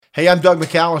Hey, I'm Doug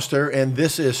McAllister, and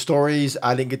this is Stories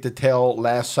I Didn't Get to Tell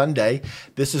Last Sunday.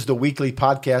 This is the weekly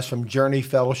podcast from Journey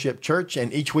Fellowship Church,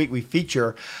 and each week we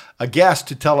feature a guest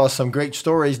to tell us some great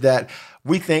stories that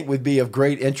we think would be of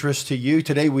great interest to you.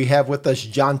 Today we have with us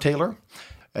John Taylor.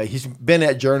 He's been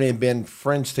at Journey and been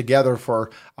friends together for,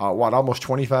 almost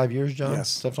 25 years, John? Yes.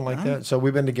 Something like that. So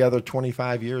we've been together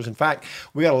 25 years. In fact,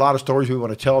 we got a lot of stories we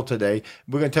want to tell today.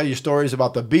 We're going to tell you stories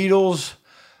about the Beatles,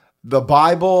 the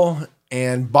Bible,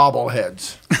 and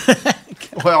bobbleheads.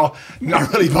 Well,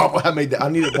 not really bobblehead. I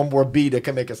needed one more B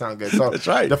to make it sound good. So that's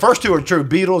right. The first two are true.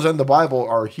 Beatles and the Bible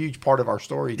are a huge part of our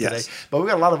story today. Yes. But we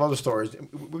got a lot of other stories.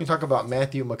 We're going to talk about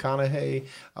Matthew McConaughey.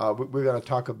 We're going to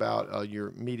talk about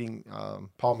your meeting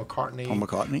Paul McCartney.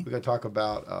 We're going to talk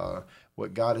about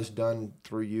what God has done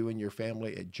through you and your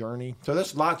family at Journey. So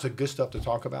there's lots of good stuff to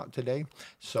talk about today.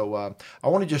 So I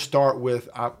want to just start with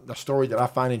a story that I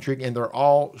find intriguing, and they're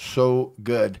all so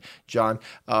good, John.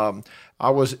 I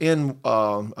was in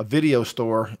a video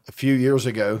store a few years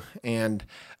ago, and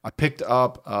I picked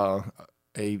up a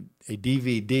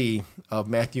DVD of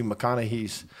Matthew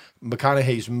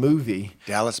McConaughey's movie.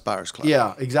 Dallas Buyers Club.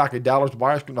 Yeah, exactly. Dallas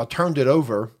Buyers Club. I turned it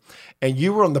over, and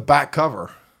you were on the back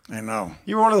cover. I know.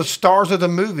 You were one of the stars of the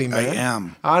movie, man. I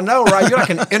am. I know, right? You're like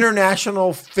an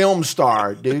international film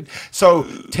star, dude. So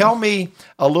tell me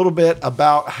a little bit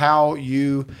about how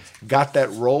you got that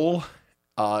role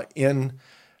in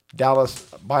Dallas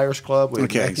Buyers Club. With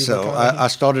Okay, Matthew so McConaughey. I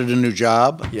started a new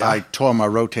job. Yeah. I tore my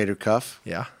rotator cuff,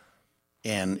 Yeah.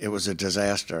 and it was a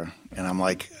disaster. And I'm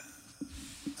like,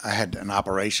 I had an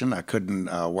operation. I couldn't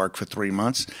work for 3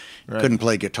 months. Right. Couldn't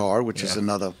play guitar, which is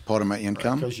another part of my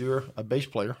income. Because you're a bass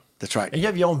player. That's right. And you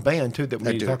have your own band, too, that we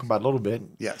I need to do. talk about a little bit.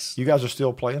 Yes. You guys are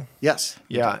still playing? Yes.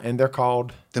 Yeah, and they're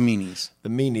called The Meanies. the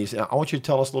Meanies. And I want you to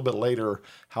tell us a little bit later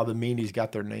how the Meanies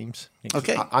got their names.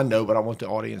 Okay. I know, but I want the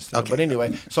audience to know. Okay. But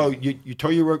anyway, so you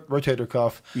tore your rotator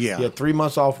cuff. Yeah. You had 3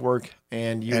 months off work,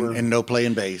 and you were... And no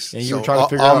playing bass. And you so were trying to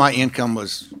figure all out- my income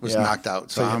was Yeah. knocked out.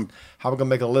 So how am I going to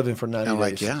make a living for 90 I'm days?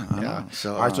 like, yeah, I know.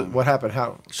 So, All right, so what happened?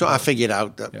 So I figured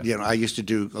out that, I used to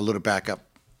do a little backup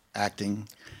acting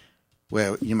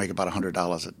where you make about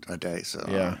 $100 a day. So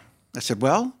Yeah. I said,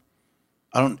 well,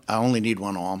 I only need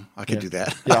one arm. I could do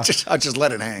that. Yeah. I'll just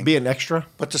let it hang. Be an extra?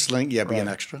 Put the sling, be an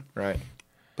extra. Right.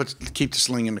 Keep the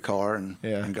sling in the car and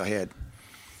go ahead.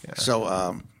 Yeah.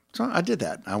 So I did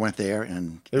that. I went there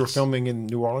and They were filming in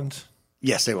New Orleans?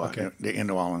 yes, they were in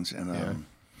New Orleans. And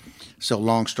so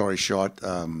long story short,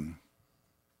 I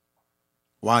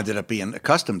ended up being a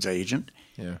customs agent.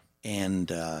 Yeah.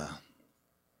 And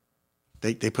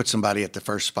they put somebody at the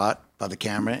first spot by the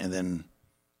camera, and then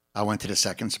I went to the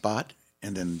second spot,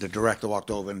 and then the director walked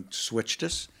over and switched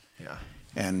us. Yeah.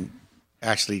 And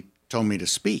actually told me to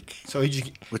speak, So he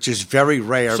just... which is very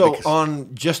rare. So because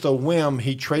on just a whim,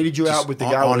 he traded you out with the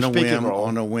guy on with a the speaking whim, role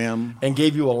on a whim. and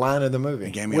gave you a line of the movie,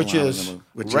 gave me a which line of is the movie,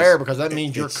 which rare is- because that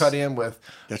means you're it's- cut in with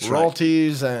that's right.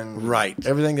 royalties and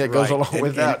everything that goes along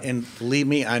with that. And believe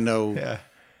me, I know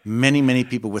many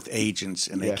people with agents,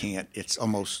 and they can't. It's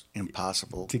almost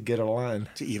impossible to get a line.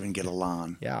 to even get a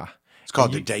line. Yeah. It's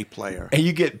called the day player. And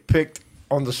you get picked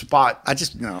on the spot. I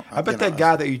just know. I bet that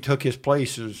guy that you took his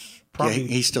place is probably...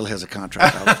 he still has a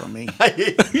contract out for me. I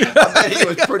bet he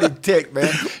was pretty ticked,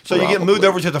 man. So you get moved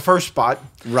over to the first spot.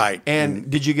 Right. And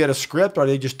did you get a script, or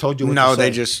they just told you what to No, say?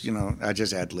 they just, I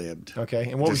just ad-libbed. Okay.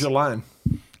 And what was your line?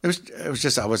 It was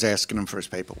just I was asking him for his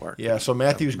paperwork. Yeah, so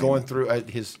Matthew's going through,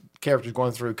 his character's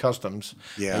going through customs.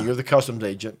 Yeah. And you're the customs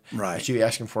agent. Right. So you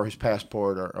ask him for his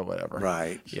passport or whatever.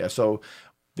 Right. Yeah, so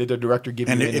did the director give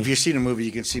And you if you see the movie,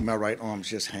 you can see my right arm's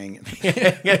just hanging.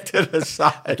 to the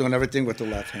side? Doing everything with the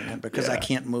left hand because I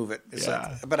can't move it. It's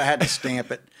but I had to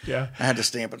stamp it. Yeah. I had to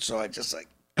stamp it, so I just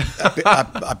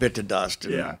I bit the dust.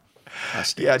 And I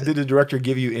stamped Yeah, it. did the director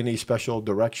give you any special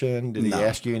direction? Did he No.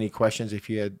 ask you any questions if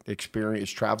you had experience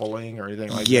traveling or anything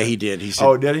like that? Yeah, he did. He said,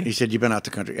 Oh, did he? He said, "You've been out the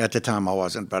country." At the time, I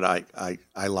wasn't, but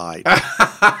I lied.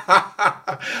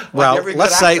 Well, every good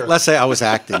let's say I was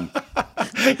acting.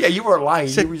 Yeah, you weren't lying.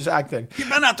 You were just acting. You've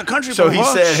been out the country. So before?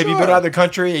 he said, have you been Sure. out of the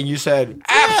country? And you said,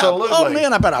 absolutely. Yeah. Oh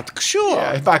man, I've been out. Sure.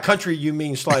 Yeah, by country, you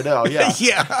mean Slidell. Yeah.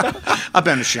 Yeah. I've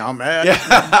been to Chalmette.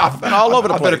 Yeah. I've been all over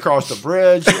the I've been place. across the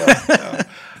bridge. Yeah.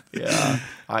 Yeah.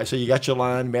 All right, so you got your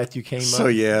line. Matthew came So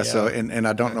up. so and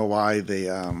I don't know why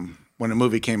when the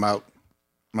movie came out,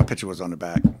 my picture was on the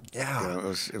back. Yeah. It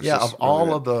was Yeah, just of all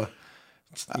really of the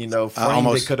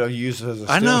frame they could have used as a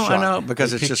still shot. I know,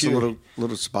 because it's just a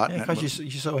little spot. Yeah, because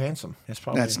you're so handsome. That's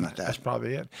not that. That's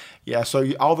probably it. Yeah.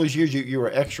 So all those years you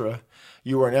were extra.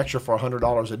 You were an extra for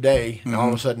 $100 a day, and all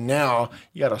of a sudden now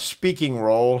you got a speaking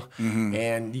role,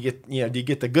 and you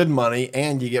get the good money,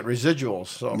 and you get residuals.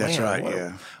 So that's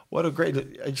right. What a great.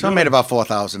 So I made about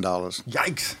 $4,000.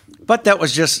 Yikes! But that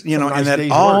was just nice and that day's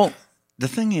all. work. The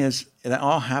thing is, it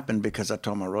all happened because I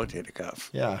tore my rotator cuff.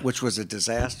 Yeah. Which was a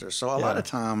disaster. So a lot of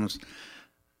times,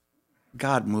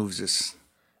 God moves us.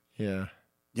 Yeah.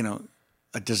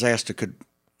 A disaster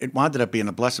it wound up being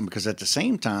a blessing, because at the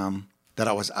same time that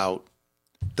I was out,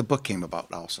 the book came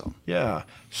about also. Yeah.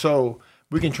 So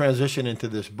we can transition into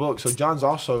this book. So John's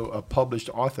also a published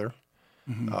author.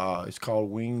 It's called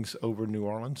Wings Over New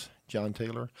Orleans, John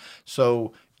Taylor.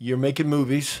 So you're making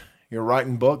movies. You're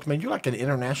writing books. Man, you're like an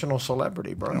international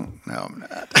celebrity, bro. No, I'm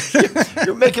not.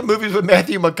 You're making movies with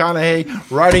Matthew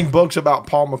McConaughey, writing books about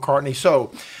Paul McCartney.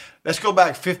 So let's go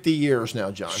back 50 years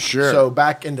now, John. Sure. So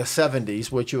back in the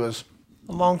 70s, which was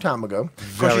a long time ago.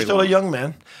 Of course, you're still a young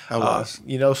man. I was.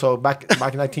 So back in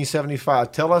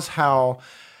 1975, tell us how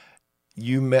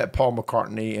you met Paul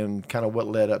McCartney and kind of what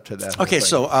led up to that. Okay,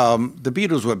 so the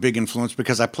Beatles were a big influence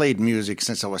because I played music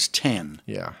since I was 10.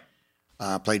 Yeah.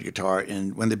 I played guitar,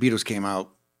 and when the Beatles came out,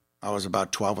 I was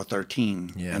about 12 or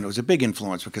 13. Yeah. And it was a big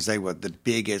influence because they were the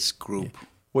biggest group.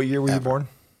 What year were you born?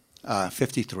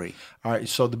 53. All right,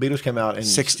 so the Beatles came out in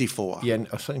 64. Yeah,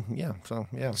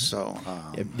 so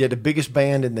the biggest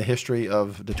band in the history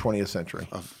of the 20th century.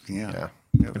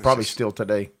 And probably still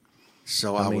today.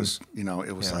 So I was,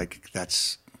 it was like,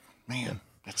 that's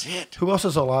it. Who else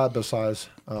is alive besides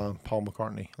Paul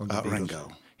McCartney? On the Beatles?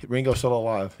 Ringo. Ringo's still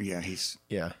alive. Yeah,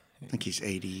 I think he's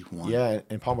 81. Yeah,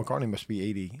 and Paul McCartney must be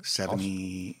 80.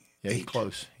 78. Yeah, he's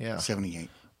close. Yeah. 78.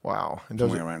 Wow. And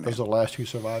those are the last two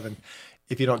surviving,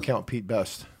 if you don't count Pete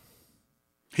Best.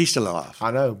 He's still alive.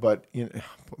 I know, but,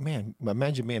 man,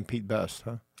 imagine being Pete Best,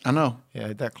 huh? I know.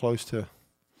 Yeah, that close to.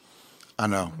 I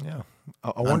know. Yeah.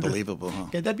 I wonder, unbelievable, huh?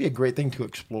 Yeah, that'd be a great thing to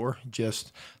explore,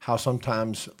 just how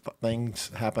sometimes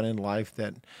things happen in life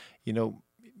that,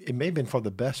 it may have been for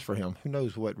the best for him. Who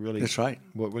knows what really? That's right.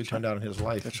 What really turned out in his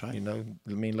life? That's right.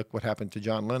 Look what happened to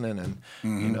John Lennon,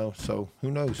 and so who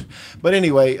knows? But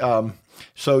anyway,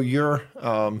 so you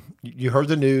heard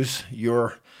the news.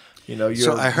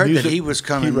 So I heard that he was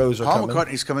coming. Paul coming.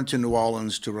 McCartney's coming to New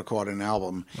Orleans to record an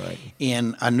album, right?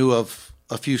 And I knew of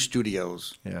a few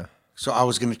studios. Yeah. So I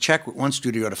was going to check with one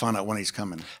studio to find out when he's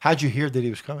coming. How'd you hear that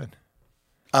he was coming?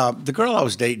 The girl I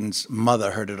was dating's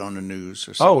mother heard it on the news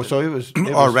or something. Oh, so it was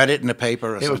or read it in the paper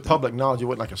or something. It was public knowledge. It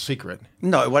wasn't like a secret.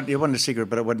 No, it wasn't a secret,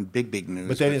 but it wasn't big news.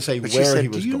 But they didn't say where he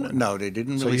was going. No, they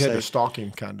didn't so really you say. had to stalk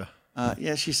him, kind of.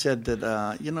 Yeah, she said that,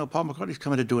 Paul McCartney's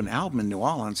coming to do an album in New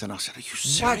Orleans. And I said, are you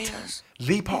serious?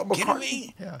 The Paul McCartney?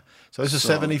 Me? Yeah. So this is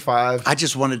 75. I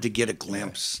just wanted to get a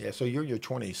glimpse. Yeah, so you're in your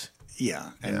 20s.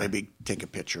 Yeah, and maybe take a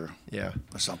picture. Yeah.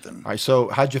 Or something. All right, so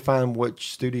how'd you find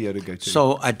which studio to go to?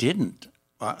 So I didn't.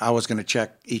 I was going to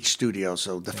check each studio.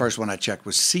 So the first one I checked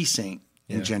was C-Sync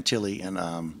in Gentilly. And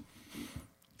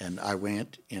I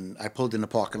went and I pulled in the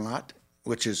parking lot,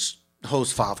 which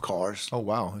holds 5 cars. Oh,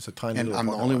 wow. It's a tiny little And I'm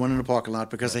the only one in the parking lot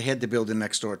because they had the building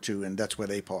next door too, and that's where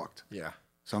they parked. Yeah.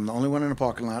 So I'm the only one in the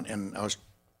parking lot, and I was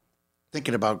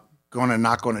thinking about going to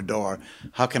knock on the door.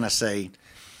 How can I say,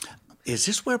 is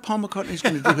this where Paul McCartney's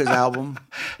going to do his album?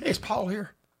 Hey, is Paul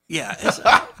here? Yeah,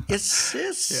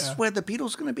 it's where the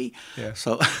Beatles going to be. Yeah.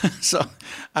 So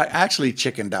I actually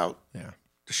chickened out. Yeah.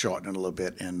 To shorten it a little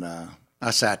bit, and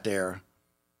I sat there.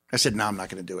 I said, "No, I'm not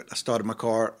going to do it." I started my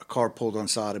car. A car pulled on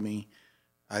side of me.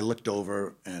 I looked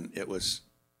over, and it was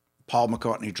Paul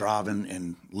McCartney driving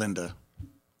and Linda.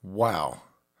 Wow.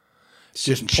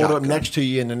 Just pulled up next to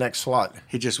you in the next slot.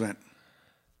 He just went,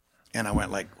 and I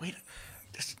went like, "Wait,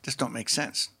 this don't make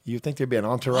sense." You think there'd be an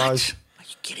entourage? What? Are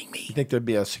you kidding me? You think there'd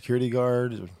be a security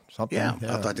guard or something? Yeah,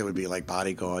 I thought there would be like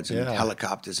bodyguards and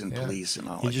helicopters and police and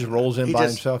all. He just rolls in by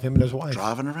himself, him and his wife.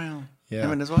 Driving around. Yeah.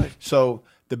 Him and his wife. So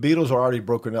the Beatles are already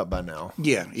broken up by now.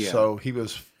 Yeah. So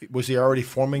was he already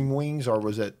forming Wings, or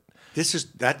was it?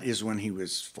 That is when he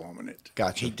was forming it.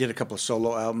 Gotcha. He did a couple of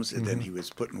solo albums, and then he was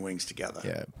putting Wings together.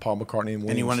 Yeah, Paul McCartney and Wings.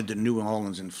 And he wanted the New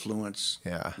Orleans influence.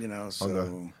 Yeah.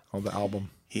 So on the album.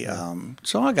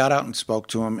 So I got out and spoke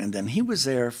to him, and then he was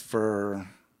there for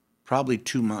probably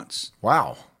 2 months.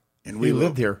 Wow. And we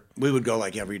lived here. We would go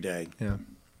like every day. Yeah.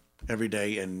 Every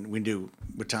day, and we knew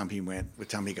what time he went, what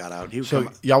time he got out.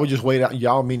 So y'all would just wait out.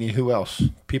 Y'all meaning who else?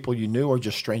 People you knew or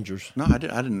just strangers? No, I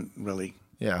didn't really.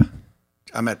 Yeah.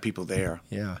 I met people there.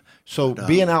 Yeah. So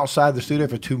being outside the studio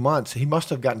for 2 months, he must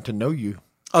have gotten to know you.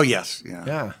 Oh, yes. Yeah.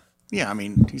 Yeah. Yeah, I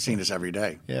mean, he's seen us every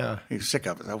day. Yeah. He's sick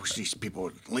of it. I wish these people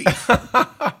would leave.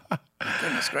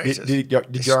 Goodness gracious. Did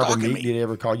you ever meet? Did he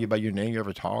ever call you by your name? You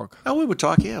ever talk? Oh, we would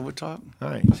talk. Yeah, we'd talk. All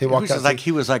right. So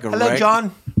he was like a hello,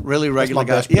 John. Really regular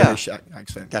guy. That's my best British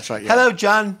accent. That's right. Yeah. Hello,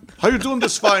 John. How you doing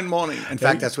this fine morning? In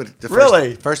fact, that's what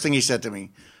the first thing he said to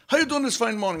me. How you doing this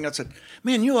fine morning? I said,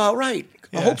 man, you all right?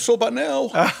 Yeah. I hope so by now.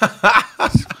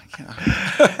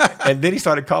 And then he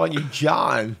started calling you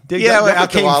John.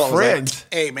 After a while, friends.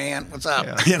 Like, hey, man, what's up?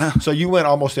 Yeah. You know. So you went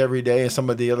almost every day, and some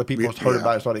of the other people heard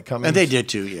about it, started coming. And they did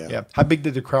too. Yeah. Yeah. How big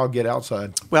did the crowd get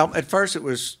outside? Well, at first it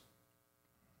was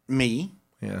me.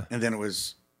 Yeah. And then it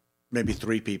was maybe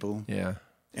 3 people. Yeah.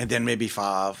 And then maybe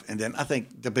 5. And then I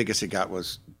think the biggest it got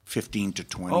was 15 to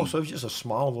 20. Oh, so it was just a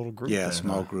small little group. Yeah, a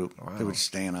small group. Wow. They would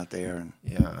stand out there and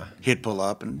yeah, he'd pull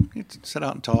up and he'd sit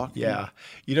out and talk. Yeah.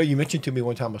 You mentioned to me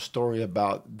one time a story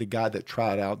about the guy that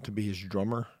tried out to be his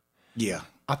drummer. Yeah.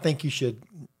 I think you should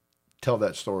tell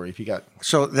that story if you got.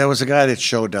 So there was a guy that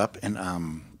showed up and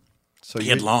so he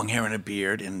had long hair and a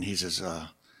beard and he says,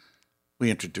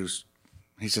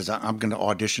 he says, I'm going to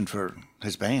audition for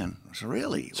his band. I said,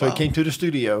 really? So he came to the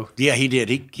studio. Yeah, he did.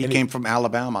 He came from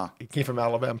Alabama. He came from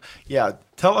Alabama. Yeah.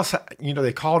 Tell us,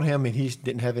 they called him and he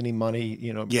didn't have any money,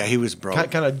 Yeah, he was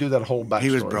broke. Kind of do that whole backstory. He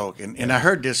was broke. And I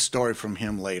heard this story from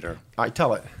him later. All right,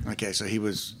 tell it. Okay, so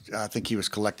I think he was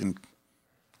collecting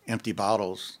empty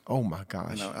bottles. Oh, my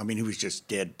gosh. I mean, he was just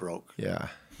dead broke. Yeah.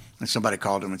 And somebody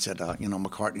called him and said,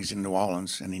 McCartney's in New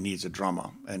Orleans and he needs a drummer.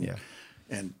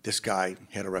 And this guy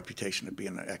had a reputation of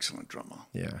being an excellent drummer.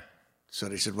 Yeah. So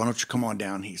they said, why don't you come on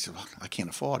down? He said, well, I can't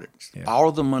afford it. Said,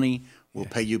 borrow the money. We'll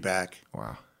pay you back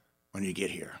when you get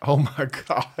here. Oh, my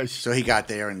gosh. So he got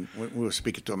there, and we were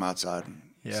speaking to him outside. And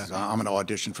he says, I'm going to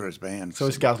audition for his band. So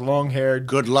this guy's long-haired.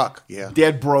 Good luck, yeah.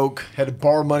 Dead broke, had to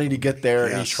borrow money to get there,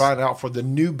 yes. and he's trying out for the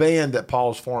new band that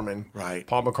Paul's forming. Right.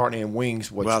 Paul McCartney and Wings.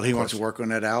 Well, he wants to work on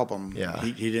that album. Yeah.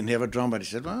 He didn't have a drummer. He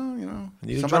said, well,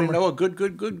 somebody know a good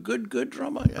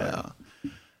drummer. Yeah. Right.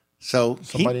 So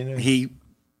he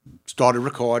started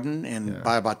recording, and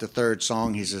by about the 3rd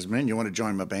song, he says, man, you want to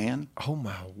join my band? Oh,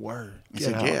 my word. I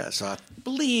said, yeah. So I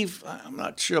believe, I'm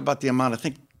not sure about the amount. I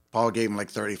think Paul gave him like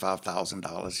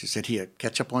 $35,000. He said, here,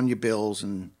 catch up on your bills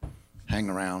and hang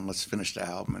around. Let's finish the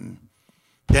album. And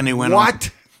then they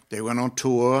went They went on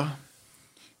tour.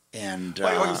 And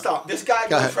wait, stop. This guy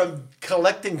goes from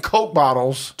collecting Coke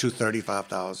bottles to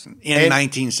 $35,000 in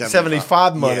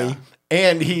 1975 money,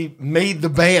 and he made the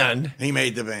band. He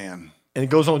made the band. And he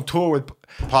goes on tour with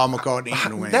Paul McCartney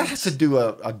and Wings. That has to do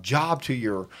a job to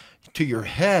your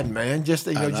head, man. Just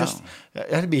that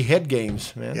had to be head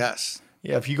games, man. Yes.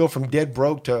 Yeah, if you go from dead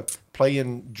broke to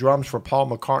playing drums for Paul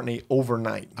McCartney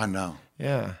overnight. I know.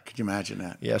 Yeah. Could you imagine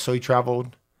that? Yeah, so he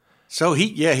traveled. So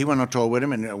he went on tour with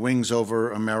him and Wings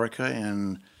over America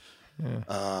and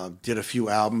did a few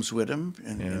albums with him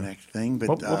and that thing. But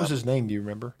what was his name? Do you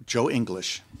remember? Joe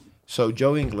English. So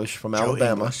Joe English from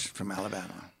Alabama. English from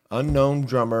Alabama. Unknown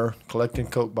drummer, collecting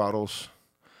Coke bottles,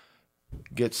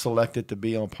 gets selected to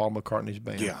be on Paul McCartney's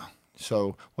band. Yeah.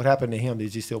 So what happened to him?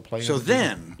 Is he still playing? So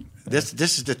then, this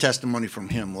is the testimony from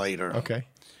him later. Okay.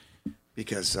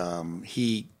 Because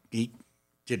he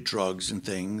did drugs and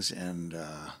things, and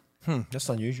that's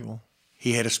unusual.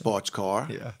 He had a sports car,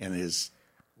 and his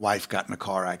wife got in a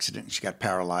car accident, and she got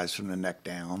paralyzed from the neck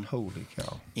down. Holy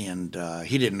cow! And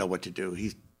he didn't know what to do.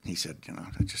 He said,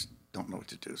 I just don't know what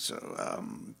to do. So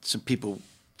some people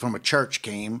from a church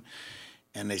came,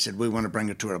 and they said, we want to bring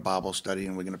her to a Bible study,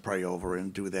 and we're going to pray over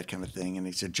and do that kind of thing. And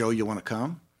he said, Joe, you want to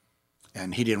come?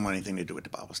 And he didn't want anything to do with the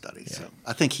Bible study. Yeah. So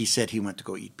I think he said he went to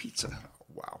go eat pizza.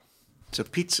 Wow. So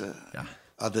pizza,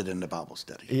 other than the Bible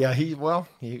study. Yeah, he's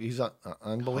unbelievable.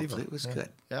 Hopefully it was good.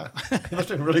 Yeah, he must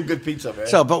have been really good pizza, man.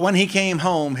 So, but when he came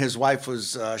home, his wife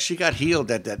was she got healed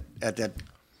at that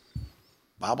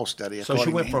Bible study. So she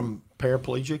went from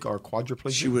paraplegic or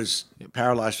quadriplegic. She was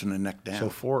paralyzed from the neck down.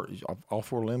 So all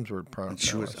 4 limbs were paralyzed.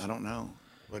 She was, I don't know,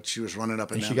 but she was running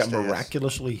up and down the stairs. She got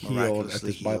miraculously healed at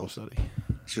this Bible study.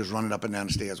 She was running up and down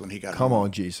the stairs when he got home. Come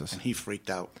on, Jesus. And he freaked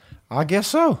out. I guess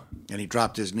so. And he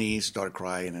dropped his knees, started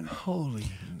crying. And holy.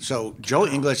 So Joe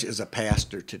English is a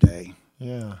pastor today.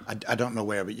 Yeah. I don't know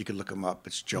where, but you could look him up.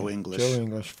 It's Joe English. Joe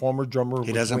English, former drummer.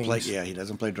 He doesn't play. Yeah, he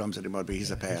doesn't play drums anymore, but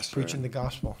he's a pastor. He's preaching the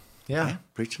gospel. Yeah,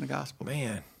 preaching the gospel.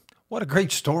 Man, what a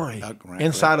great story.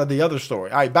 Inside of the other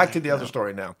story. All right, back to the other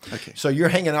story now. Okay. So you're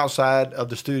hanging outside of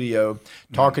the studio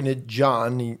talking to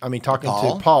John. Talking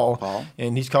to Paul,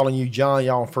 and he's calling you John.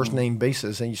 Y'all on first name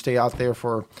basis, and you stay out there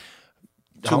for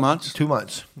 2 months. 2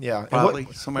 months. Yeah. Probably.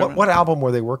 What album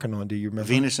were they working on? Do you remember?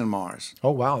 Venus and Mars.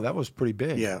 Oh wow, that was pretty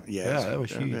big. Yeah. That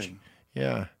was huge. Big.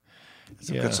 Yeah.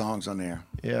 Some good songs on there.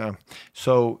 Yeah.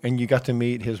 So, and you got to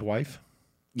meet his wife?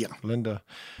 Yeah. Linda.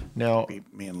 Now,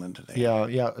 me and Linda there.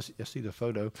 Yeah. I see the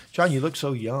photo. John, you look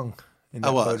so young in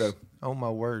that photo. Oh my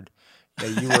word.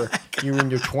 Yeah, you were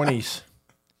in your 20s.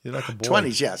 You're like a boy.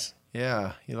 20s, yes.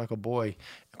 Yeah, you're like a boy.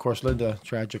 Of course, Linda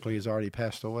tragically has already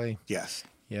passed away. Yes.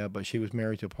 Yeah, but she was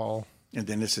married to Paul. And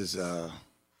then this is a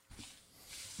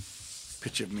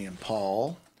picture of me and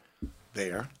Paul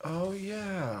there. Oh,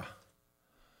 yeah.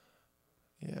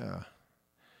 Yeah.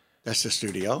 That's the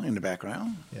studio in the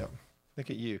background. Yep. Look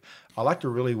at you. I like the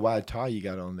really wide tie you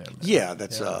got on there, man. Yeah,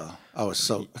 that's I was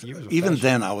so even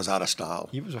then I was out of style.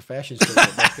 You was a fashion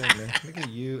statement back then, man. Look at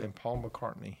you and Paul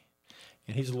McCartney.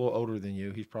 And he's a little older than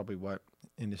you. He's probably what,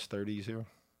 in his 30s here?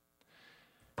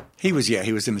 He was in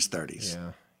his 30s.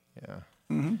 Yeah.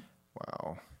 Mm-hmm.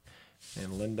 Wow.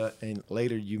 And Linda, and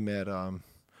later you met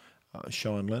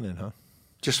Sean Lennon, huh?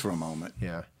 Just for a moment.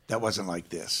 Yeah. That wasn't like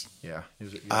this. Yeah.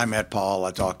 I met Paul.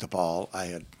 I talked to Paul. I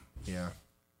had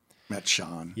met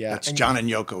Sean. Yeah. That's John and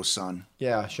Yoko's son.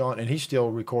 Yeah, Sean. And he's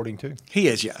still recording too? He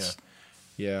is, yes.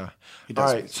 Yeah. He does.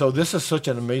 All right. So this is such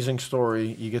an amazing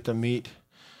story. You get to meet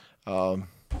Paul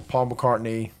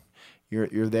McCartney.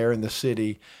 You're there in the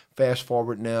city. Fast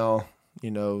forward now,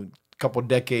 a couple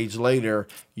decades later,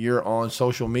 you're on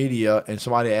social media and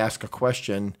somebody asks a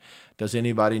question. Does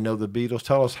anybody know the Beatles?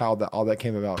 Tell us how all that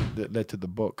came about that led to the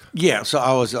book. Yeah, so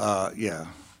I was,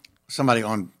 somebody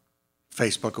on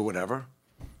Facebook or whatever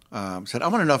said, I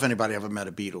want to know if anybody ever met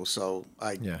a Beatles. So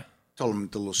I told them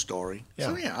the little story. Yeah.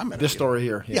 So, I met this a Beatles. Story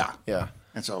here. Yeah.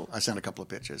 And so I sent a couple of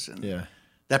pictures. And yeah.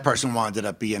 That person wound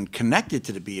up being connected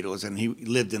to the Beatles, and he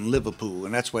lived in Liverpool,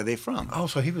 and that's where they're from. Oh,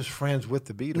 so he was friends with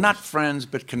the Beatles. Not friends,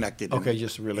 but connected. Okay,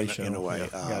 just relational. In a way.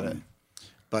 Yeah, got it.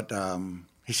 But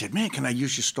he said, man, can I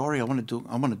use your story? I want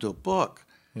to do a book.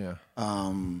 Yeah.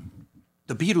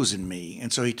 The Beatles and Me.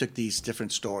 And so he took these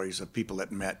different stories of people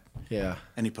that met. Yeah.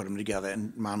 And he put them together,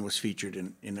 and mine was featured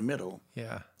in the middle.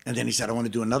 Yeah. And then he said, I want to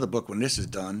do another book when this is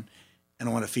done, and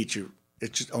I want to feature.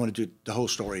 I want to do the whole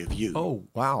story of you. Oh,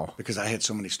 wow. Because I had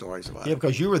so many stories about it. Yeah,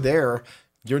 because you were there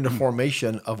during the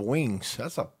formation of Wings.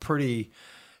 That's a pretty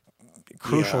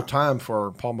crucial time for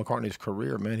Paul McCartney's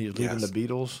career, man. He was leaving the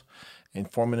Beatles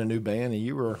and forming a new band, and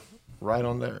you were right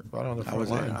on the front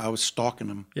line. I was stalking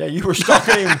him. Yeah, you were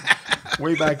stalking him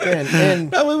way back then. And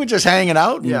no, we were just hanging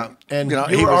out. And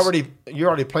you're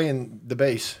already playing the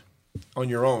bass on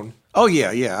your own. Oh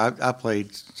yeah. I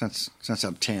played since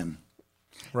I'm 10.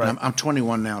 Right. I'm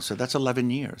 21 now, so that's 11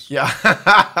 years. Yeah.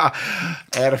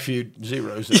 Add a few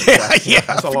zeros. Yeah.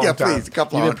 That's a long time. Please,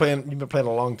 you've been playing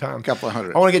a long time. A couple of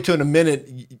hundred. I want to get to in a minute.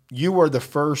 You were the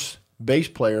first bass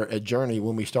player at Journey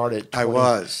when we started. I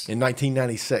was. In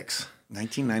 1996.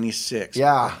 1996.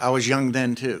 Yeah. I was young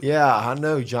then too. Yeah, I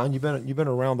know, John. You've been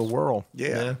around the world.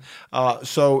 Yeah. Man.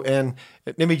 So, and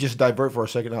let me just divert for a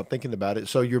second now thinking about it.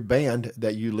 So your band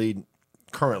that you lead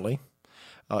currently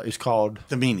is called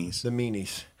The Meanies. The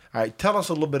Meanies. All right, tell us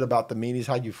a little bit about The Meanies,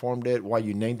 how you formed it, why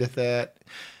you named it that.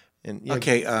 And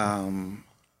okay,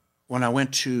 when I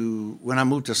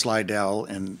moved to Slidell,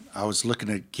 and I was looking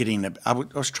at getting I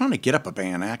was trying to get up a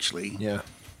band actually. Yeah.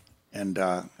 And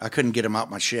I couldn't get them out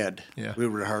my shed. Yeah. We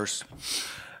would rehearse.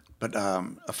 But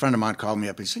a friend of mine called me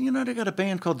up and said, they got a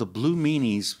band called the Blue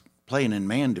Meanies playing in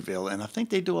Mandeville, and I think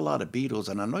they do a lot of Beatles,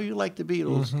 and I know you like the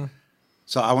Beatles. Mm-hmm.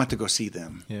 So I went to go see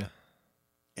them. Yeah.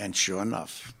 And sure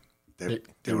enough, they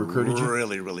were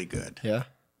really, really good. Yeah.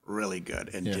 Really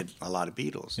good, and did a lot of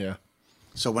Beatles. Yeah.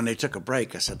 So when they took a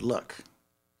break, I said, look,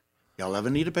 y'all ever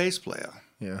need a bass player?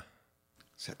 Yeah.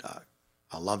 I said,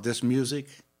 I love this music,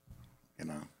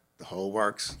 the whole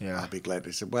works. Yeah. I'll be glad.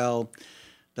 They said, well,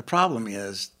 the problem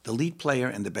is the lead player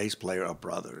and the bass player are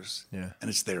brothers. Yeah. And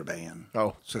it's their band.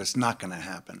 Oh. So it's not going to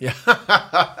happen. Yeah.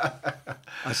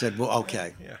 I said, well,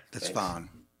 okay. Yeah. That's fine.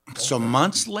 So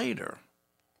months later,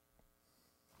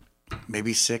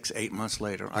 maybe 6-8 months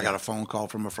later, I got a phone call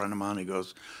from a friend of mine. He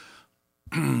goes,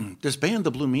 this band,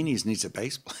 the Blue Meanies, needs a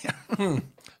bass player.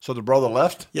 So the brother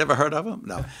left? You ever heard of him?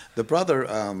 No. The brother,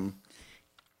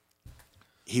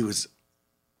 he's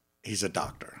a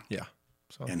doctor. Yeah.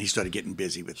 So, and he started getting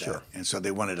busy with that. And so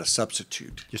they wanted a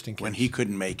substitute. Just in case. When he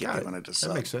couldn't make it, they wanted a sub.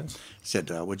 That makes sense. Said,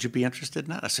 would you be interested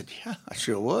in that? I said, yeah, I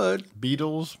sure would.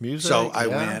 Beatles, music. So I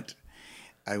went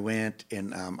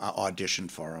and I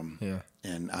auditioned for him. Yeah.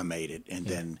 And I made it. And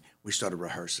then we started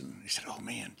rehearsing. He said, oh,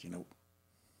 man,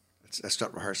 let's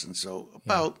start rehearsing. So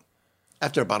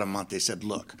after about a month, they said,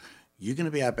 look, you're going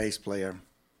to be our bass player,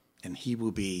 and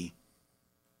he'll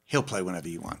play whenever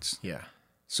he wants. Yeah.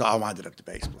 So I wound up the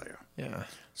bass player. Yeah.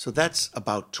 So that's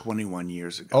about 21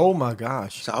 years ago. Oh, my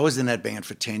gosh. So I was in that band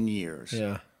for 10 years.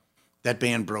 Yeah. that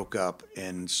band broke up,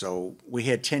 and so we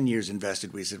had 10 years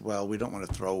invested. We said, well, we don't want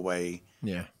to throw away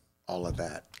all of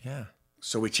that. Yeah.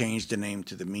 So we changed the name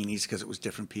to the Meanies because it was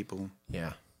different people.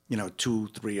 Yeah. 2,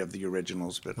 3 of the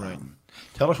originals, but right.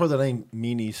 Tell us where the name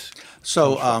Meanies.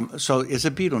 So it's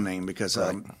a Beatle name because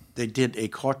they did a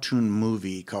cartoon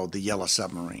movie called The Yellow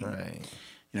Submarine.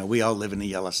 Right. We all live in the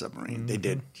Yellow Submarine. Mm-hmm. They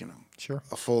did, sure,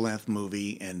 a full-length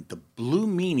movie, and the Blue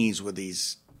Meanies were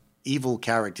these evil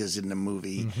characters in the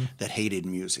movie that hated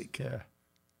music. Yeah.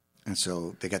 And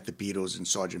so they got the Beatles and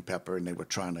Sgt. Pepper, and they were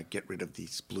trying to get rid of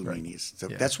these Blue Meanies. So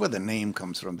that's where the name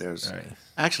comes from. There's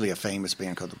actually a famous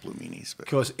band called the Blue Meanies.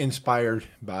 Because inspired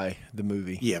by the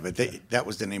movie. Yeah, but that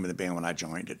was the name of the band when I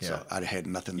joined it, so I had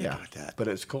nothing to do with that. But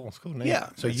it's cool. It's a cool name. Yeah.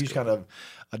 So you just kind of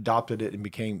adopted it and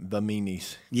became the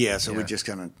Meanies. Yeah, so we just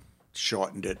kind of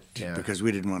shortened it because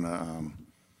we didn't want to,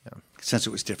 since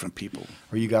it was different people.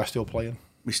 Are you guys still playing?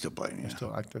 We still playing, You're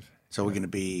still active? So we're going to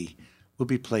be... We'll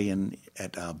be playing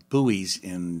at Bowie's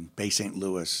in Bay St.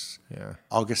 Louis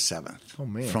August 7th. Oh,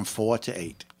 man. From 4 to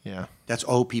 8. Yeah. That's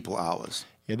old people hours.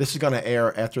 Yeah, this is going to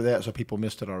air after that, so people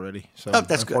missed it already. So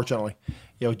that's unfortunately.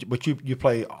 Good. Yeah, but you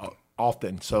play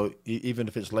often, so even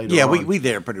if it's later on. Yeah, we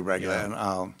there pretty regular.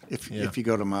 Yeah. And if you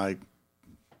go to my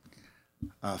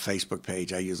Facebook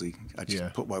page, I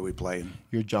just put why we play.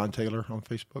 You're John Taylor on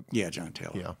Facebook? Yeah, John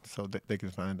Taylor. Yeah, so they can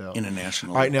find out.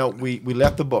 International. All right, now we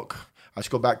left the book. Let's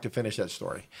go back to finish that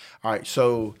story. All right,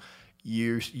 so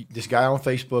this guy on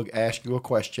Facebook asked you a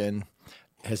question.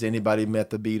 Has anybody met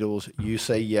the Beatles? You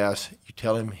say yes. You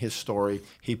tell him his story.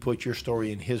 He put your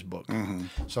story in his book. Mm-hmm.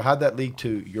 So how'd that lead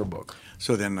to your book?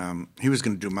 So then he was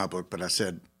going to do my book, but I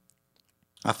said,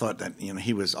 I thought that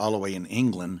he was all the way in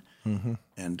England,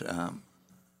 and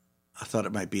I thought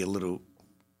it might be a little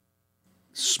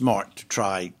smart to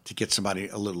try to get somebody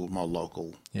a little more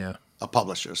local, a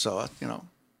publisher. So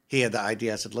he had the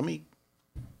idea. I said, let me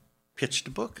pitch the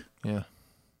book. Yeah.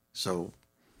 So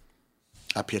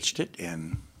I pitched it,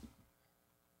 and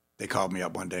they called me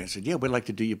up one day and said, yeah, we'd like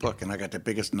to do your book. And I got the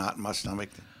biggest knot in my stomach.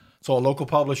 So a local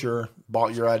publisher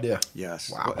bought your idea? Yes.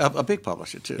 Wow. A big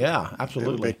publisher, too. Yeah,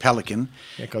 absolutely. Pelican.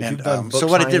 Yeah, because you've done book so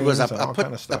what I did was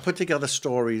I put together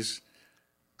stories.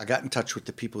 I got in touch with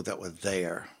the people that were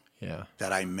there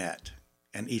that I met.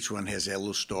 And each one has their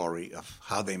little story of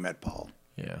how they met Paul.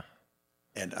 Yeah.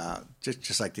 And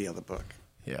just like the other book.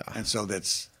 Yeah. And so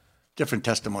that's different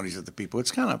testimonies of the people. It's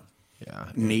kind of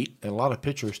neat. And a lot of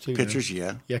pictures, too. Pictures,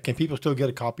 Yeah, can people still get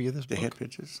a copy of this book? They had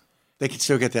pictures. They can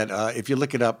still get that. If you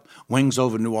look it up, Wings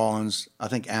Over New Orleans, I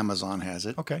think Amazon has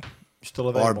it. Okay. Still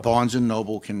available. Or Barnes &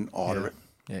 Noble can order it.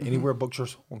 Yeah, anywhere books are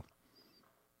sold.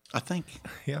 I think.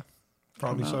 Yeah.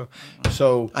 Probably so.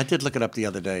 So I did look it up the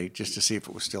other day just to see if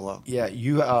it was still up. Yeah,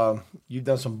 you've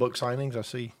done some book signings. I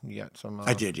see you got some.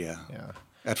 I did, yeah.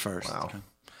 At first. Wow.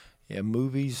 Yeah,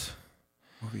 movies,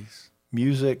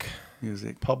 music,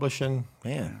 publishing.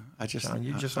 Man, I just, John,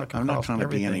 you just I'm not trying to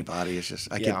be anybody. It's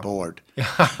just I get bored.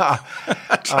 The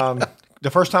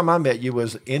first time I met you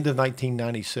was end of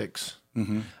 1996.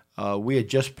 Mm-hmm. We had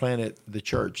just planted the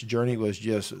church. Journey was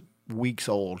just weeks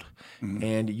old,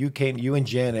 and you and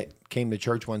Janet came to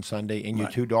church one Sunday, and your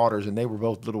two daughters, and they were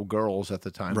both little girls at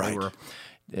the time. Right.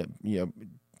 They were,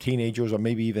 teenagers or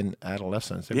maybe even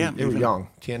adolescents. They were young,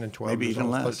 10 and 12 maybe years even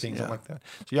old, less, 13, something like that.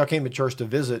 So y'all came to church to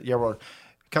visit. Yeah, well,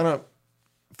 kind of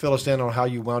fill us in on how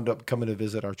you wound up coming to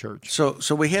visit our church. So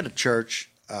we had a church,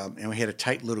 and we had a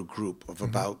tight little group of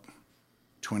about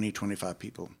 20, 25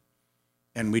 people,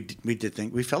 and we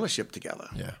fellowshiped together.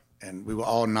 Yeah. And we were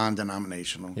all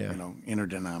non-denominational,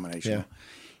 interdenominational.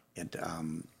 Yeah. And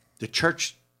the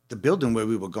church, the building where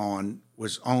we were going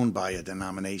was owned by a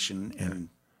denomination, and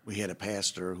we had a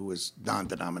pastor who was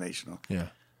non-denominational. Yeah.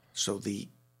 So the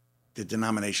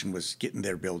denomination was getting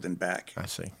their building back. I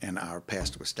see. And our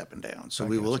pastor was stepping down. So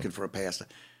we were looking for a pastor.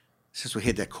 Since we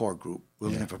had that core group, we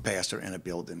were looking for a pastor and a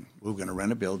building. We were going to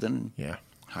rent a building,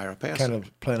 hire a pastor. Kind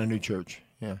of plan a new church.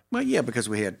 Yeah. Well, yeah, because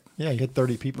we had... Yeah, you had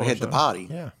 30 people. We had the body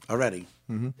already.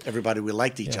 Mm-hmm. Everybody, we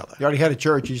liked each other. You already had a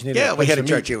church. You just needed we had a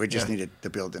church here. We just needed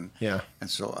the building. Yeah. And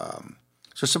so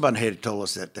somebody had told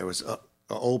us that there was an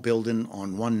old building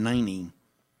on 190,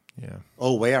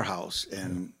 old warehouse,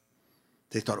 and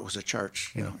they thought it was a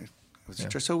church. You know, it was a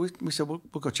church. So we said, we'll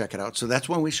go check it out. So that's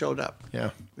when we showed up. Yeah.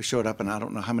 We showed up, and I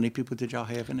don't know, how many people did y'all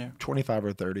have in there? 25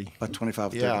 or 30. About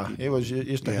 25 or 30 people. It was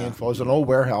just a handful. It was an old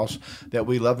warehouse that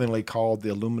we lovingly called the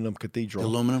Aluminum Cathedral. The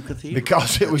Aluminum Cathedral?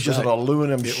 Because it was just an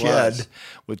aluminum shed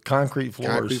with concrete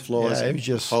floors. Concrete floors. Yeah, it was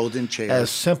just folding chairs. as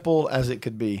simple as it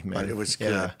could be, man. But it was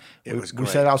good. Yeah. It was great.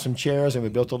 We set out some chairs, and we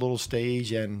built a little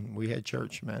stage, and we had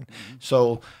church, man. Mm-hmm.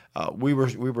 So we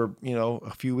were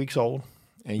a few weeks old,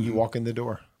 and you walk in the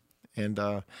door. And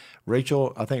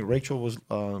Rachel, I think Rachel was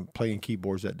playing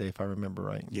keyboards that day, if I remember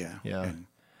right. Yeah. Yeah. And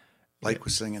Blake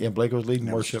was singing. Yeah, Blake was leading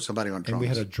worship. Somebody on drums. And we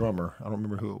had a drummer. I don't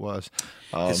remember who it was.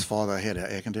 His father had an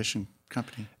air conditioning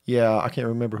company. Yeah, I can't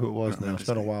remember who it was now. It's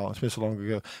been a while. It's been so long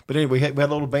ago. But anyway, we had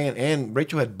a little band, and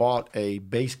Rachel had bought a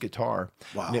bass guitar.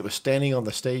 Wow. And it was standing on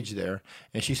the stage there.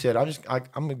 And she said, I'm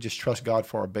going to just trust God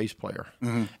for a bass player.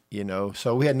 You know,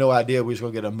 so we had no idea we was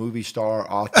going to get a movie star,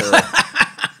 author,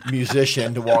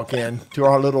 musician to walk in to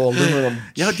our little aluminum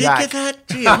Did you shack. get that?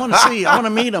 Gee, I want to see. I want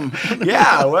to meet him.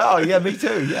 Yeah, well, yeah, me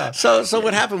too. Yeah. So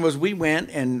what happened was we went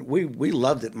and we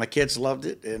loved it. My kids loved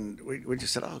it, and we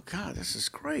just said, "Oh God, this is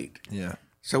great." Yeah.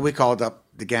 So we called up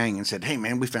the gang and said, "Hey,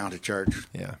 man, we found a church.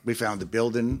 Yeah. We found the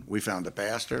building. We found the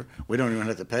pastor. We don't even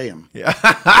have to pay him. Yeah.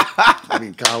 I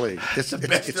mean, golly, it's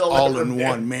building all ever in made.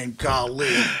 one, man. Golly."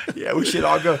 Yeah, we should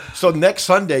all go. So next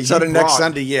Sunday, So the next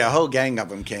Sunday, yeah, a whole gang of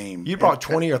them came. You brought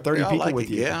 20 or 30 They all people liked with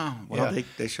it. you. Yeah. Well, Yeah.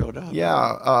 They showed up.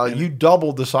 Yeah, you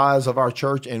doubled the size of our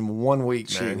church in 1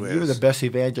 week, man. Gee You were whiz. the best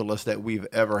evangelist that we've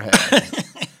ever had.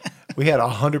 We had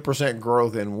 100%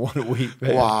 growth in 1 week,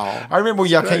 man. Wow. I remember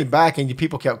when y'all came back and you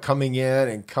people kept coming in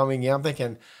and coming in. I'm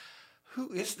thinking,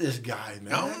 who is this guy,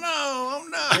 man? Oh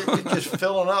no! It's just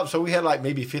filling up. So we had like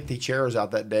maybe 50 chairs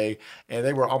out that day, and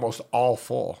they were almost all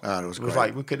full. Oh, it was great.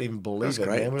 like we couldn't even believe it,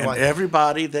 Great. man. We were And like,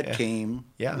 everybody that came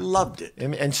loved it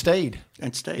and stayed.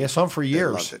 and stayed. Yeah, some for They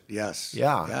years. loved it. Yes.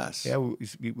 Yeah, Yes. yeah.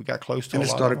 We got close to And a it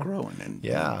lot started of them. growing. And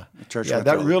Yeah, the church. yeah. went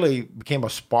That through it. really became a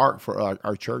spark for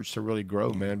our church to really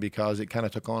grow, man, because it kind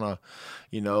of took on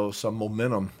some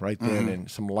momentum right then and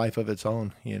some life of its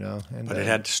own, And But it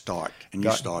had to start, and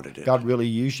you started it. God really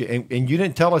used you, and you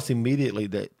didn't tell us immediately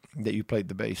that you played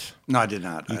the bass. No, I did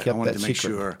not. I kept wanted that to make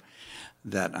secret. sure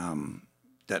that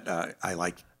I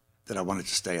liked that I wanted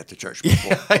to stay at the church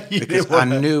before you because didn't I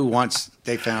wanna- knew once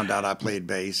they found out I played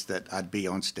bass that I'd be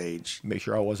on stage. Make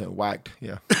sure I wasn't whacked.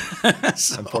 Yeah,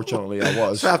 So- unfortunately, I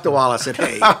was. So after a while, I said,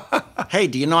 "Hey,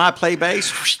 do you know I play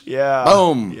bass?" Yeah.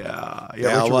 Boom. Yeah. Yeah,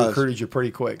 I Richard was. recruited you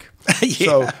pretty quick. Yeah.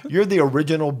 So you're the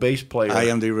original bass player. I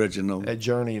am the original. At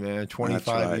Journey, man.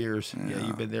 25 right. years. Yeah, Yeah.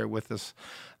 you've been there with us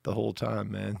the whole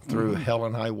time, man. Through hell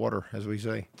and high water, as we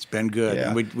say. It's been good. Yeah.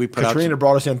 And we put Katrina out.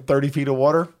 brought us in 30 feet of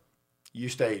water. You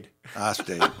stayed. I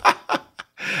stayed.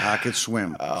 I could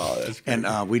swim. Oh, that's great.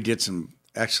 And we did some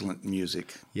excellent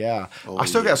music. Yeah. Oh, I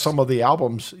still got yes. some of the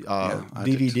albums, I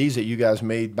did DVDs that you guys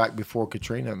made back before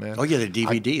Katrina, man. Oh yeah, the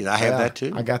DVDs. I have that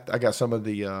too. I got some of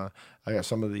the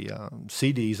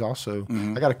CDs also.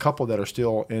 Mm-hmm. I got a couple that are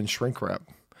still in shrink wrap.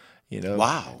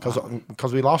 Wow.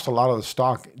 Because we lost a lot of the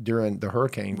stock during the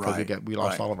hurricane because Right, we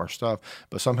lost right. all of our stuff,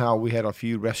 but somehow we had a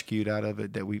few rescued out of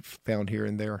it that we found here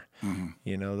and there.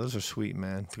 Those are sweet,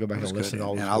 man. To go back and That's listen good. to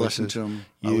all And those I listened voices. to 'em.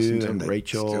 I You listened to 'em. and They're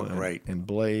Rachel still and, great. and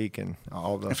Blake and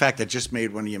all the. In fact, I just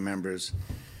made one of your members.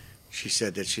 She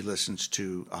said that she listens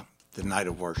to the Night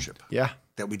of Worship Yeah,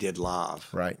 that we did live.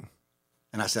 right.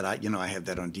 And I said, I have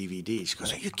that on DVD. She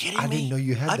goes, "Are you kidding me? I didn't know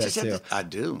you had I that just still. I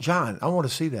do. John, I want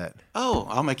to see that. Oh,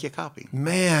 I'll make you a copy.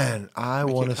 Man, I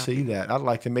want to see that. I'd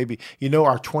like to maybe,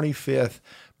 our 25th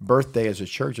birthday as a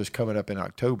church is coming up in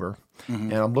October,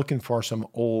 and I'm looking for some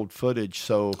old footage.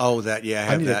 So, Oh, that I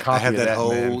have need a that. copy I have of that that,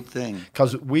 whole man. thing.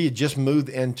 because we had just moved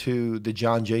into the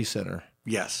John Jay Center,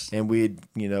 Yes. and we had,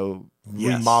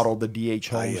 Yes. remodeled the DH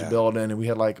Homes yeah. building, and we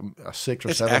had like a 600 or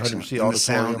It's 700 excellent. seat And the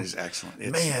sound auditorium. is excellent.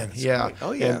 Man, it's yeah. great.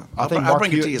 Oh yeah. And I think I'll Mark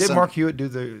bring it Hewitt, to you. did Sunday. Mark Hewitt do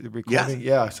the recording?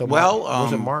 Yeah. So Well,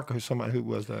 was it Mark or somebody? Who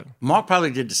was that? Mark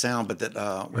probably did the sound, but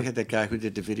we had that guy who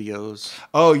did the videos.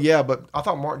 Oh yeah, but I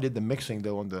thought Mark did the mixing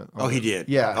though on the. Oh, he did.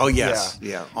 Yeah. Oh yes.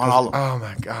 Yeah. On all of them. Oh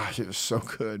my gosh, it was so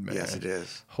good, man. Yes, it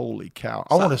is. Holy cow!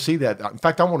 I want to see that. In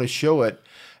fact, I want to show it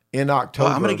in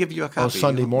October. I'm gonna give you a copy. on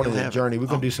Sunday morning You'll at have it. Journey. We're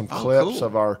gonna do some Oh, clips cool.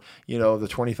 of our, the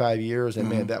 25 years, and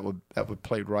man, that would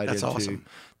play right That's into awesome.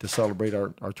 to celebrate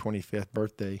our 25th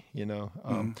birthday.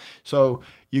 So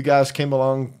you guys came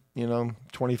along,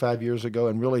 25 years ago,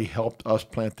 and really helped us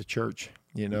plant the church.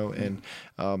 And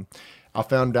I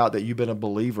found out that you've been a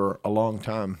believer a long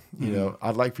time.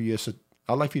 I'd like for you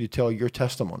to tell your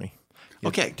testimony.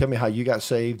 Okay. Tell me how you got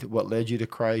saved, what led you to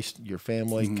Christ, your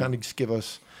family. Kind of just give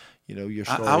us, your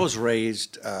story. I was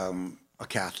raised a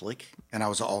Catholic, and I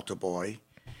was an altar boy,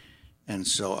 and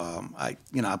so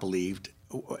I believed.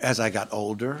 As I got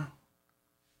older,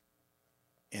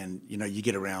 and you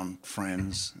get around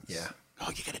friends. Yeah. Oh,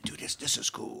 you got to do this. This is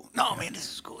cool. No, man,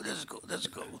 this is cool. This is cool. This is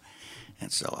cool.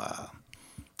 And so,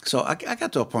 I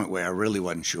got to a point where I really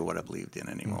wasn't sure what I believed in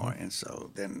anymore, and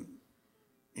so then.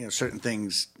 Certain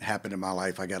things happened in my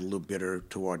life. I got a little bitter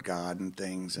toward God and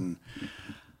things, and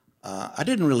I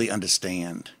didn't really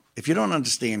understand. If you don't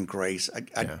understand grace,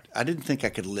 I didn't think I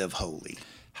could live holy.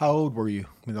 How old were you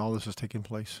when all this was taking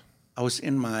place? I was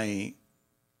in my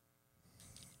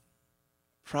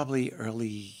probably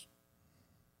early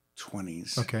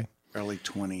 20s. Okay. Early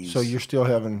 20s. So you're still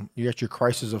you got your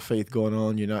crisis of faith going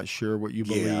on. You're not sure what you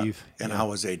believe. And I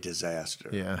was a disaster.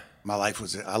 Yeah. My life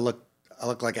was, I looked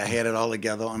like I had it all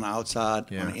together on the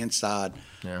outside, on the inside.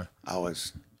 Yeah. I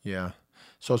was. Yeah.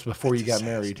 So it's before you got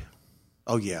married.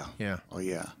 Oh, yeah. Yeah. Oh,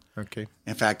 yeah. Okay.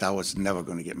 In fact, I was never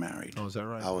going to get married. Oh, is that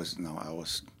right?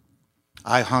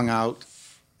 I hung out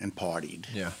and partied.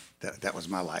 Yeah. That was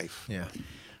my life. Yeah.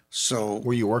 So.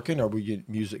 Were you working or were you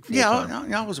music full time?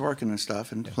 Yeah, I was working and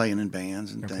stuff and playing in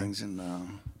bands and things.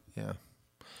 And yeah.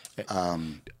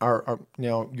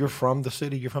 Now, you're from the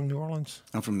city? You're from New Orleans?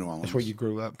 I'm from New Orleans. That's where you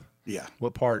grew up? Yeah.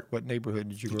 What part, what neighborhood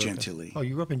did you grow up in? Gentilly. Oh,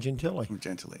 you grew up in Gentilly? From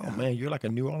Gentilly, Oh, man, you're like a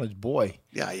New Orleans boy.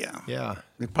 Yeah, yeah. Yeah.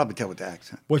 You can probably tell with the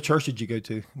accent. What church did you go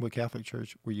to? What Catholic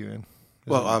church were you in?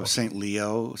 Well, St.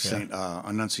 Leo, St.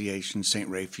 Annunciation, St.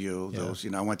 Raphael, those,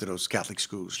 I went to those Catholic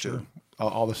schools too.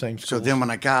 All the same schools? So then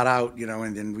when I got out,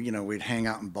 and then, we'd hang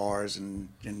out in bars and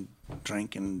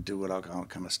drink and do all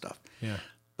kind of stuff. Yeah.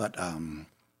 But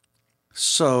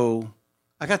so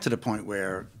I got to the point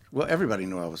where, everybody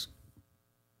knew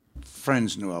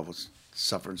friends knew I was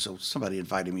suffering. So somebody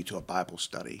invited me to a Bible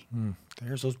study.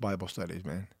 There's those Bible studies,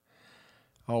 man.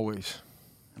 Always.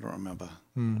 I don't remember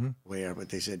where, but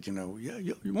they said, why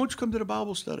don't you come to the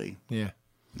Bible study? Yeah.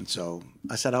 And so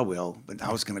I said, I will, but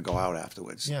I was going to go out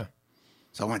afterwards. Yeah.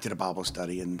 So I went to the Bible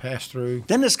study and pass through.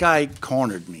 Then this guy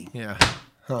cornered me. Yeah.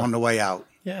 On the way out.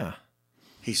 Yeah.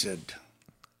 He said.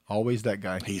 Always that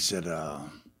guy. He said,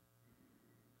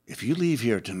 if you leave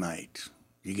here tonight,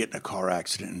 you get in a car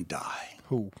accident and die.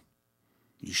 Who?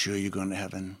 You sure you're going to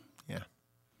heaven? Yeah.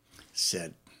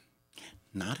 Said,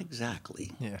 not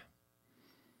exactly. Yeah.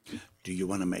 Do you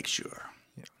want to make sure?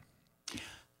 Yeah.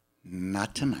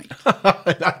 Not tonight.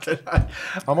 Not tonight.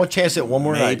 I'm going to chance it one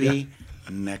more night. Maybe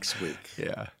next week.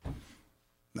 Yeah.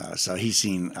 So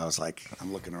I was like,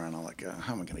 I'm looking around. I'm like,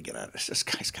 how am I going to get out of this? This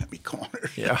guy's got me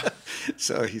cornered. Yeah.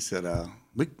 So he said,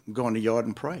 we can go in the yard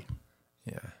and pray.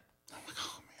 Yeah. I'm like,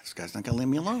 oh, man, this guy's not going to leave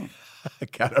me alone. I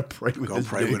got to pray with him. Go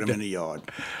pray with him in the yard.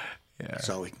 Yeah.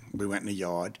 So we went in the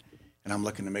yard, and I'm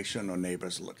looking to make sure no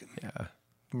neighbors are looking. Yeah.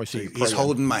 So he's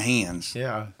holding my hands.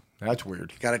 Yeah. That's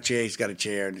weird. Got a chair. He's got a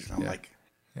chair. And I'm like,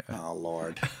 oh,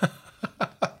 Lord.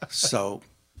 So,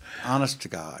 honest to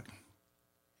God,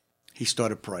 he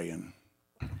started praying,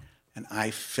 and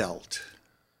I felt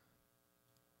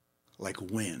like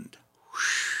wind.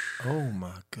 Oh,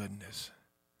 my goodness.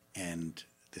 And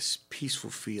this peaceful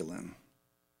feeling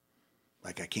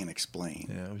like I can't explain.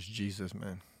 Yeah, it was Jesus,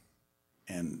 man.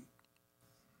 And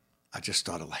I just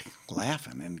started like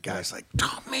laughing, and the guy's like,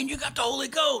 "Oh man, you got the Holy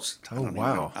Ghost!"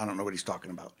 Wow! I don't know what he's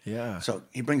talking about. Yeah. So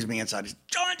he brings me inside. He's,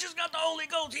 "John just got the Holy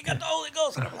Ghost. He got the Holy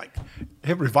Ghost." And I'm like,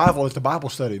 "Hit revival at the Bible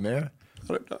study, man."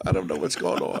 I don't know what's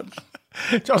going on.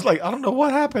 John's like, "I don't know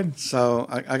what happened." So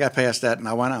I got past that, and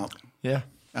I went out. Yeah.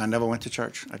 I never went to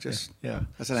church. I just I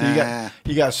said, so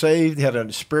you got saved, you had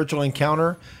a spiritual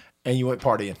encounter, and you went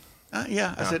partying.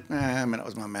 I said, I mean, it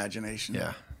was my imagination.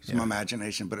 Yeah. It's my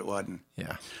imagination, but it wasn't.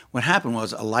 Yeah. What happened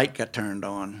was a light got turned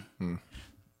on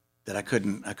that I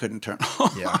couldn't turn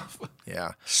off. Yeah.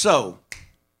 Yeah. So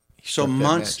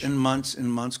months and months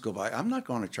and months go by. I'm not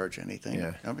going to church or anything.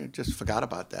 Yeah. I mean, just forgot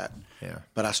about that. Yeah.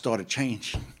 But I started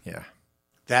changing. Yeah.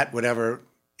 That whatever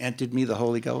entered me, the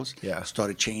Holy Ghost,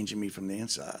 started changing me from the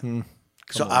inside.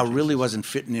 So I really wasn't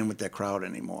fitting in with that crowd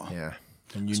anymore. Yeah.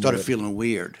 And you started feeling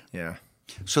weird. Yeah.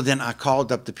 So then I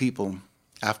called up the people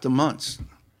after months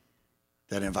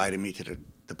that invited me to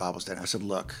the Bible study. I said,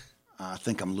 look, I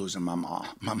think I'm losing my mind.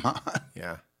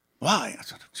 Yeah. Why? I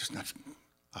said,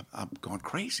 I'm going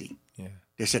crazy. Yeah.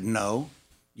 They said, no,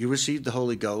 you received the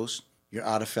Holy Ghost. You're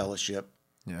out of fellowship.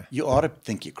 Yeah. You ought to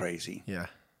think you're crazy. Yeah.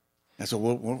 I said,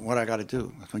 what I got to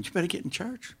do? I said, you better get in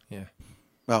church. Yeah.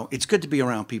 Well, it's good to be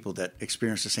around people that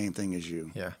experience the same thing as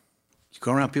you. Yeah. You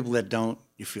go around people that don't,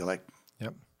 you feel like.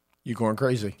 Yep. You're going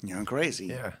crazy. You're going crazy.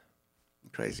 Yeah.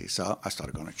 Crazy. So I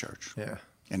started going to church. Yeah.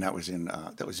 And that was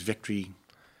Victory.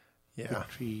 Yeah.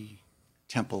 Victory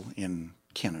Temple in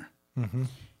Kenner. Mm-hmm.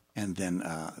 And then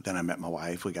I met my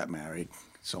wife. We got married.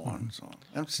 So on. So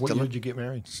on. What year did you get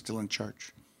married? Still in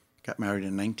church. Got married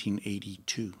in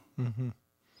 1982. Mm-hmm.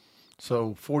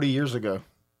 So 40 years ago.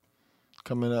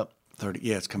 Coming up. 30.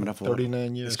 Yeah, it's coming up 40.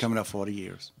 39 years. It's coming up 40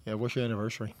 years. Yeah. What's your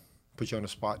anniversary? Put you on the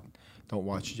spot. Don't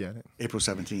watch Janet. April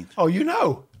 17th. Oh, you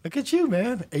know. Look at you,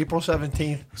 man. April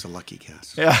 17th. It's a lucky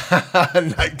guess. Yeah.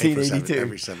 1982.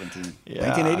 Every 17th. Yeah.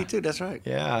 1982, that's right.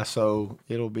 Yeah, so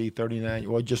it'll be 39.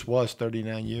 Well, it just was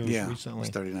 39 years recently. It's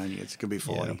 39 years. It's going to be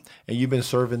 40. Yeah. And you've been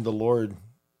serving the Lord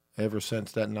ever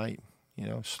since that night. You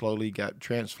know, slowly got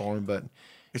transformed, but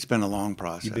it's been a long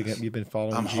process. You've been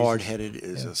following I'm Jesus. hard-headed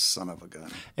as a son of a gun.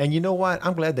 And you know what?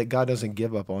 I'm glad that God doesn't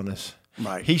give up on us.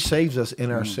 Right. He saves us in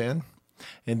our sin,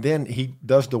 and then he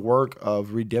does the work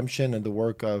of redemption and the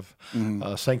work of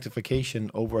sanctification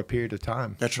over a period of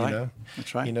time. That's right. You know?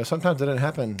 That's right. You know, sometimes it doesn't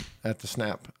happen at the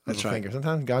snap of a finger.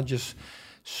 Sometimes God just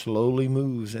slowly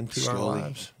moves into our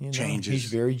lives. You know? Changes. He's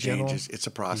very gentle. Changes. It's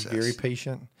a process. He's very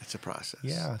patient. It's a process.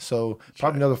 Yeah. So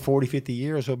probably another 40, 50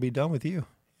 years he'll be done with you.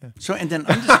 Yeah. So and then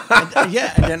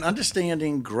and then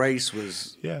understanding grace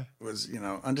was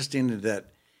understanding that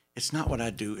it's not what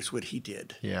I do, it's what he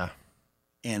did. Yeah.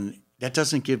 And that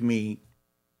doesn't make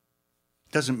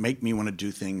me want to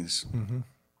do things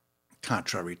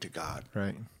contrary to God.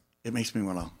 Right. It makes me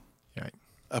want to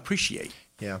appreciate.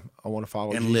 Yeah, I want to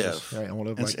follow and Jesus. live. Right, I want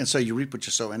to live and so you reap what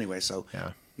you sow anyway. So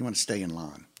you want to stay in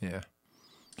line. Yeah.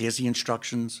 Here's the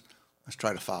instructions. Let's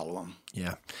try to follow them.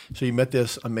 Yeah. So you met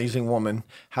this amazing woman.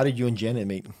 How did you and Janet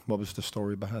meet? What was the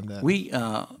story behind that? We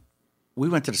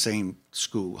went to the same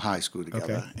school, high school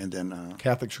together, and then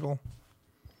Catholic school.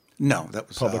 No, that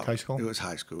was public high school. It was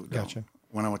high school. Gotcha.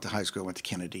 When I went to high school, I went to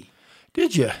Kennedy.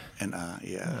 Did you? And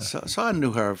so I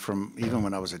knew her from even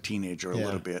when I was a teenager a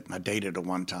little bit. And I dated her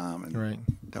one time, and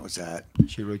that was that.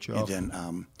 She wrote you off. And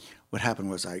then what happened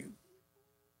was I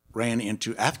ran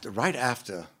into right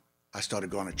after I started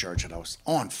going to church, and I was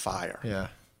on fire. Yeah,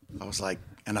 I was like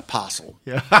an apostle.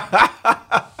 Yeah.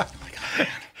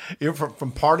 You're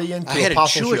from partying to I had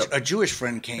apostleship. a Jewish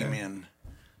friend came in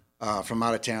from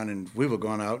out of town, and we were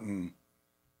going out, and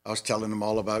I was telling him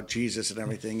all about Jesus and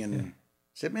everything, and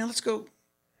said, "Man, let's go.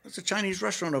 There's a Chinese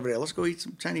restaurant over there. Let's go eat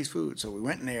some Chinese food." So we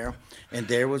went in there, and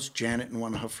there was Janet and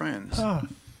one of her friends. Oh.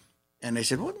 And they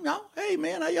said, "Well, no, hey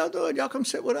man, how y'all doing? Y'all come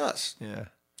sit with us." Yeah.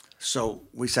 So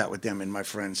we sat with them, and my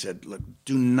friend said, "Look,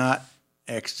 do not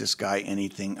ask this guy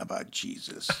anything about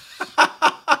Jesus.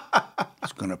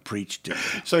 He's going to preach to you."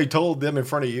 So he told them in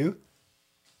front of you?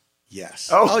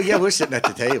 Yes. Oh yeah, we're sitting at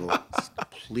the table.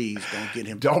 Please don't get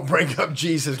him. Don't bring up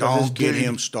Jesus. Don't get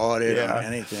him started or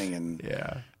anything. And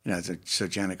yeah. So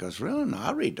Janet goes, "Really? No,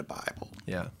 I read the Bible."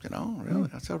 Yeah. Really?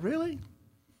 I said, "Really?"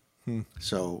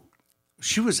 So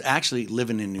she was actually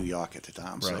living in New York at the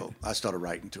time. So I started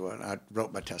writing to her. I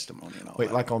wrote my testimony and all that.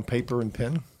 Wait, like on paper and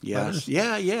pen? Yes.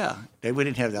 Yeah. We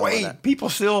didn't have that. Wait, people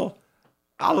still...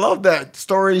 I love that.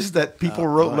 Stories that people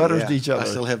wrote letters to each other. I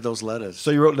still have those letters.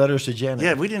 So you wrote letters to Janet?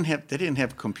 Yeah, they didn't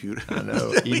have a computer. I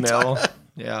know. Email.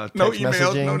 Yeah. Text no email,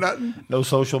 messaging, no nothing. No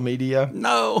social media.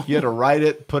 No. You had to write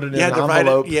it, put it in an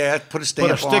envelope. Put a stamp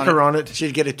put a sticker on it.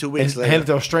 She'd get it 2 weeks later. Hand it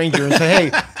to a stranger and say,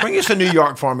 "Hey, bring us to New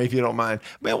York for me if you don't mind."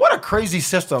 Man, what a crazy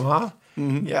system, huh?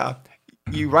 Mm-hmm. Yeah.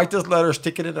 You write this letter,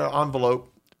 stick it in an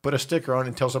envelope, put a sticker on it,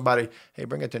 and tell somebody, "Hey,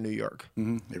 bring it to New York."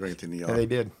 Mm-hmm. They bring it to New York. And they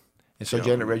did. And so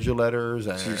Janet read your letters.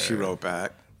 And she wrote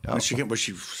back. Oh. She was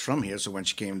from here, so when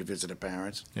she came to visit her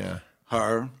parents,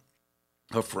 her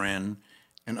friend,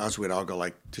 and us would all go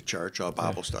like to church or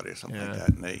Bible study or something like that.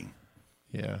 And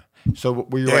So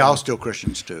were you? They all still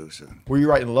Christians too. So were you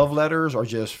writing love letters or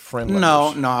just friend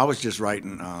letters? No, I was just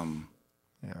writing.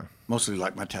 Mostly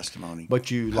like my testimony. But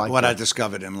you like what I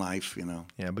discovered in life,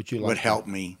 Yeah, but you what helped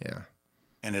me. Yeah,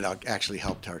 and it actually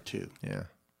helped her too. Yeah.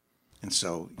 And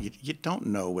so you don't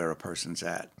know where a person's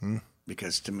at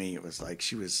because to me it was like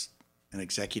she was an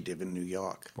executive in New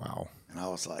York. Wow. And I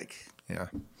was like,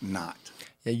 not.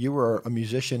 Yeah, you were a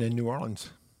musician in New Orleans.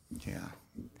 Yeah.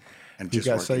 And you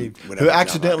got saved. Who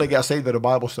accidentally got saved at a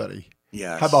Bible study.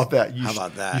 Yes. How about that? How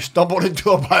about that? You stumbled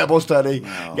into a Bible study,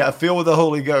 got filled with the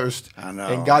Holy Ghost. I know.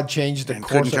 And God changed the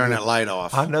course. Couldn't turn that light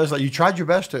off. I know. It's like you tried your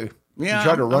best to. Yeah. You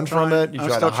tried to run from it. You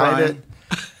tried to hide it.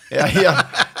 Yeah.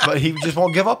 But he just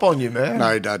won't give up on you, man.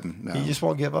 No, he doesn't. No. He just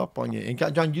won't give up on you. And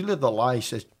God, John, you live a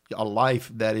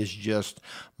life that is just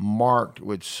marked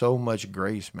with so much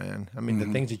grace, man. I mean, the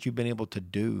things that you've been able to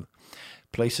do,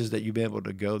 places that you've been able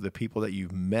to go, the people that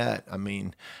you've met. I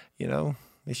mean,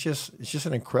 it's just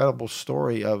an incredible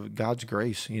story of God's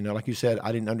grace. Like you said,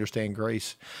 I didn't understand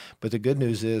grace, but the good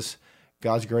news is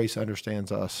God's grace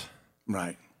understands us.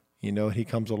 Right. He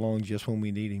comes along just when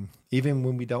we need him, even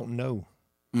when we don't know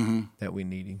that we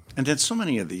need him. And then so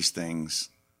many of these things,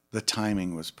 the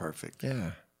timing was perfect.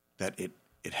 Yeah. That it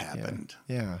happened.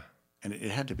 Yeah. And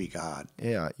it had to be God.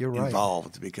 Yeah, you're right.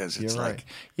 Involved because it's you're right.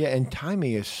 Yeah, and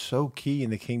timing is so key in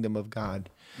the kingdom of God.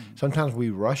 Sometimes we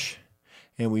rush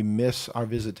and we miss our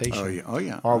visitation. Oh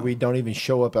yeah. Or we don't even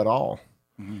show up at all.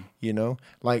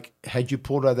 Like had you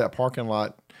pulled out of that parking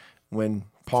lot when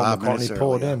Paul McCartney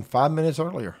pulled in 5 minutes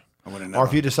earlier. Or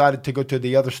if you decided to go to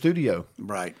the other studio.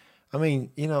 Right. I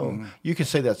mean, you can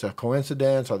say that's a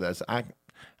coincidence or that's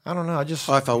I don't know. I just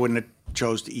Or if I wouldn't have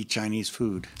chose to eat Chinese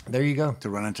food. There you go. To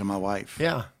run into my wife.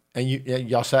 Yeah, and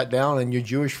y'all sat down, and your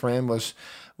Jewish friend was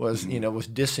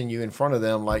dissing you in front of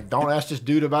them, like, don't ask this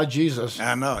dude about Jesus.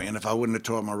 I know. And if I wouldn't have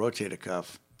tore my rotator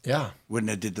cuff, wouldn't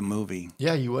have did the movie.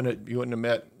 Yeah, you wouldn't have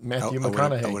met Matthew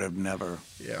McConaughey. I would have never.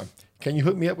 Yeah. Can you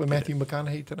hook me up with Matthew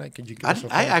McConaughey tonight? Could you?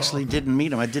 I actually didn't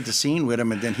meet him. I did the scene with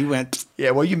him, and then he went. Yeah,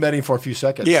 well, you met him for a few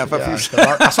seconds. Yeah, for a few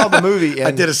seconds. I saw the movie. And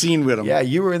I did a scene with him. Yeah,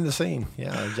 you were in the scene.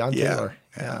 Yeah, John Taylor.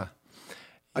 Yeah.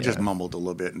 I just mumbled a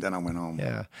little bit, and then I went home.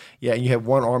 Yeah, yeah. And you had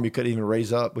one arm you couldn't even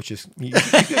raise up, which is you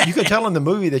could tell in the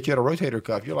movie that you had a rotator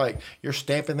cuff. You're like, your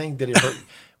stamping thing. Did it hurt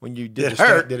when you did it?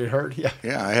 Hurt. Did it hurt? Yeah.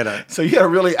 Yeah, I had a. So you had to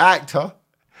really act, huh?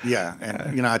 Yeah,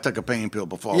 and I took a pain pill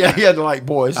before. Yeah, you had to like,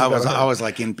 boys. I was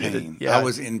like in pain. I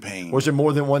was in pain. Was there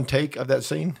more than one take of that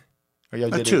scene? Or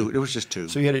two. It was just two.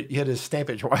 So you had to stamp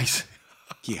it twice.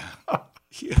 Yeah.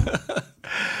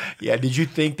 Yeah. Did you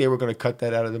think they were going to cut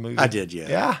that out of the movie? I did. Yeah.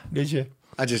 Yeah. Did you?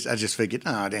 I just figured,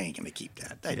 no, they ain't going to keep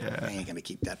that. They ain't going to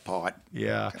keep that part.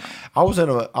 Yeah. I was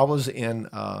in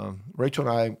Rachel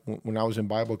and I, when I was in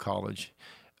Bible college.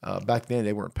 Back then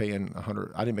they weren't paying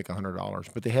 $100. I didn't make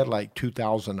 $100, but they had like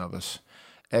 2,000 of us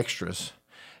extras,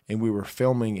 and we were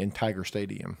filming in Tiger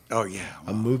Stadium. Oh yeah,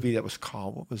 a movie that was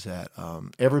called, what was that?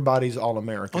 Everybody's All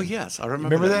American. Oh yes, I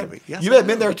remember that movie. Yes, you had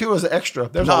been there too as an extra.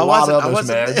 There's a lot of us,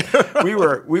 man.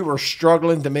 we were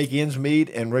struggling to make ends meet,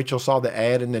 and Rachel saw the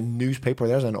ad in the newspaper.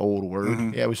 There's an old word.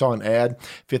 Mm-hmm. Yeah, we saw an ad,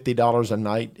 $50 a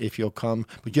night if you'll come,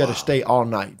 but you had to stay all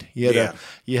night.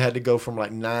 You had to go from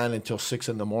like 9 until 6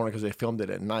 in the morning because they filmed it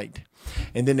at night.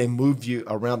 And then they moved you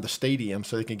around the stadium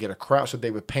so they could get a crowd. So they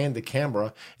would pan the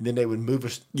camera, and then they would move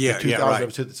us. Yeah,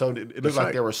 2,000. So it looked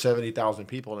like there were 70,000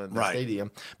 people in the stadium,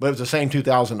 but it was the same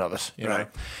 2,000 of us. You know?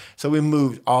 So we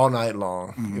moved all night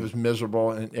long. Mm-hmm. It was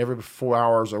miserable, and every 4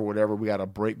 hours or whatever, we got a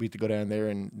break. We had to go down there,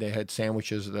 and they had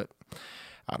sandwiches that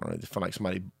I don't know. It felt like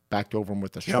somebody backed over them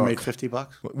with the truck. Y'all made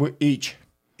 $50 each.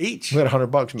 Each? We had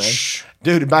 $100, man. Shh.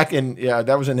 Dude, back in,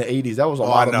 that was in the 80s. That was a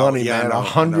lot of money, man.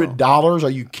 $100? Are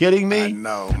you kidding me? I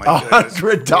know. My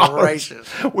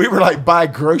 $100. We were like buy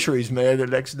groceries, man, the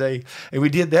next day. And we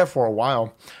did that for a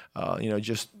while,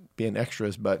 just being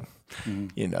extras. But,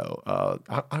 I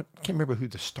can't remember who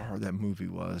the star of that movie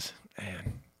was.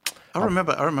 Man. I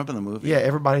remember the movie. Yeah,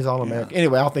 Everybody's All American.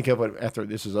 Anyway, I'll think of it after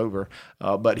this is over.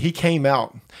 But he came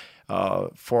out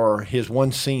for his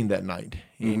one scene that night.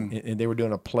 And they were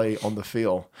doing a play on the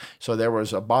field. So there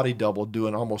was a body double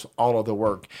doing almost all of the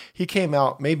work. He came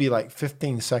out maybe like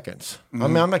 15 seconds. Mm-hmm. I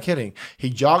mean, I'm not kidding. He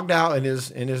jogged out in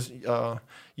his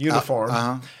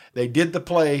uniform. They did the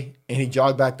play, and he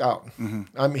jogged back out. Mm-hmm.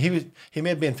 I mean, he may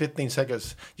have been 15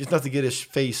 seconds, just enough to get his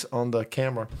face on the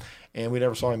camera, and we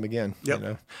never saw him again. Yep. You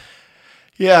know?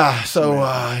 Yeah, so,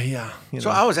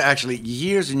 So I was actually,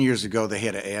 years and years ago, they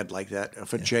had an ad like that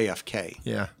for JFK.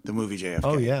 Yeah. The movie JFK.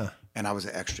 Oh, yeah. And I was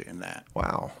an extra in that.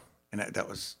 Wow. And that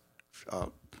was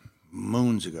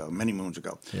moons ago, many moons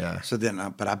ago. Yeah. So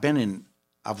then, but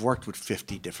I've worked with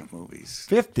 50 different movies.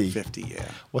 50? 50,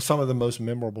 yeah. What's some of the most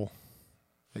memorable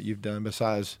that you've done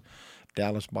besides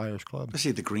Dallas Buyers Club? Let's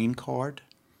see, The Green Card.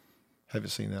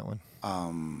 Haven't seen that one.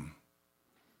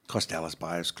 Of course, Dallas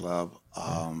Buyers Club.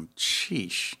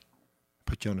 Sheesh.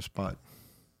 Put you on the spot.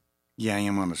 Yeah, I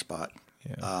am on the spot.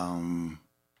 Yeah.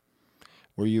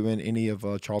 Were you in any of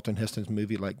Charlton Heston's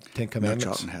movie, like 10 Commandments?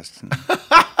 No, Charlton Heston.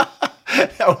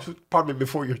 That was probably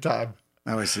before your time.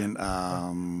 I was in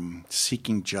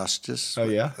Seeking Justice. Oh,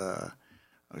 yeah? I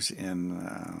was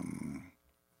in,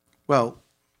 a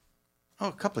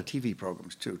couple of TV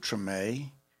programs, too.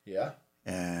 Treme. Yeah.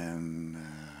 And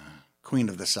Queen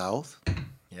of the South.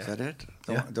 Yeah. Is that it?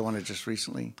 The one that just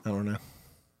recently? I don't know.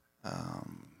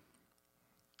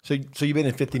 So you've been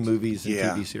in 50 movies and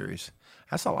TV series.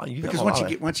 That's a lot. Because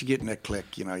once you get in that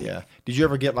clique, Yeah. Did you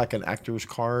ever get like an actor's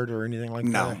card or anything like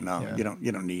that? No. Yeah.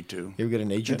 You don't need to. You ever get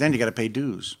an agent? Then you got to pay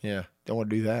dues. Yeah. Don't want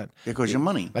to do that. Because your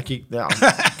money. Because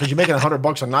you're making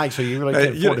 $100 a night, so you really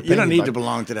can't afford to pay. You don't need to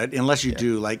belong to that unless you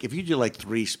do if you do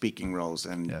 3 speaking roles,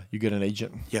 and you get an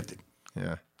agent. You have to.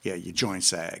 Yeah. Yeah, you join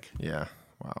SAG. Yeah.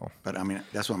 Wow. But I mean,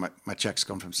 that's why my checks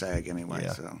come from SAG anyway.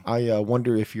 Yeah. So I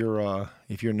wonder if your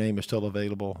name is still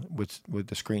available with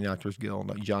the Screen Actors Guild,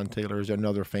 like John Taylor. Is there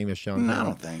another famous John Taylor? No, I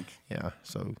don't think. Yeah.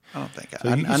 So I don't think. So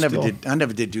I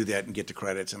never did do that and get the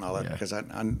credits and all that because I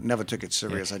never took it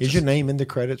serious. Yeah. Is your name in the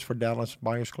credits for Dallas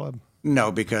Buyers Club?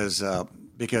 No, because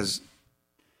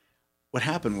what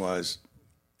happened was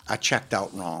I checked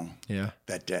out wrong. Yeah.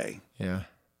 That day. Yeah.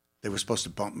 They were supposed to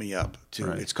bump me up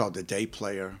to, it's called the day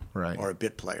player or a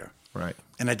bit player. Right.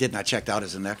 And I didn't. I checked out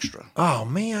as an extra. Oh,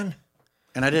 man.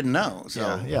 And I didn't know. So,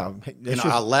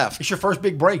 I left. It's your first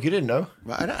big break. You didn't know.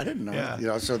 I didn't know.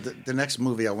 Yeah. So the next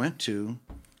movie I went to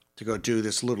go do,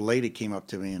 this little lady came up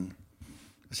to me and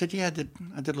I said, yeah, I did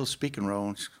a little speaking role.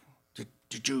 And she said,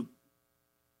 did you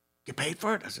get paid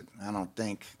for it? I said, I don't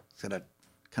think. I said, I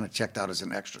kind of checked out as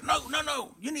an extra.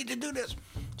 No, you need to do this.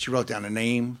 She wrote down a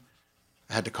name.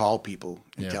 I had to call people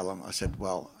and tell them. I said,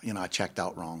 well, I checked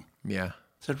out wrong. Yeah. I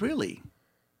said, really?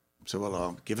 So,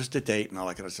 well, give us the date and all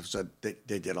that kind of stuff. So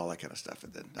they did all that kind of stuff.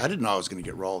 And then I didn't know I was going to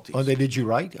get royalties. Oh, they did you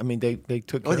right? I mean, they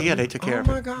took care of they took care of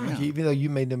it. Oh, my gosh. Yeah. Even though you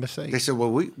made the mistake. They said,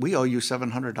 well, we owe you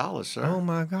 $700, sir. Oh,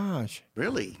 my gosh.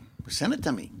 Really? Send it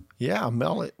to me. Yeah,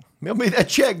 mail it. Mail me that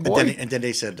check, boy. And then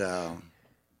they said,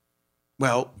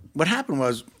 well, what happened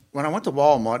was, when I went to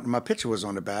Walmart and my picture was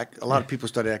on the back, a lot of people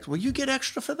started asking, will you get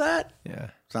extra for that?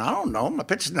 Yeah. So I don't know. My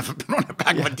picture's never been on the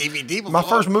back of a DVD before. My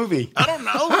first movie. I don't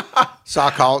know. So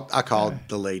I called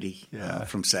the lady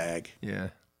from SAG. Yeah.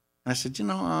 And I said,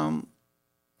 the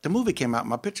movie came out,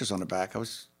 my picture's on the back.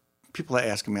 People are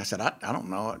asking me. I said, I don't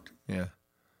know. Yeah.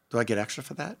 Do I get extra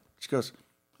for that? She goes,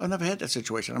 I've never had that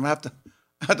situation. I'm going to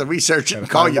have to research it and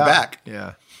call you back.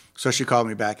 Yeah. So she called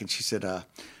me back and she said, I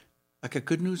got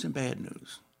good news and bad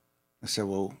news. I said,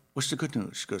 well, what's the good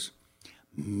news? She goes,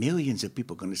 millions of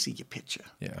people are going to see your picture.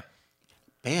 Yeah.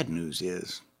 Bad news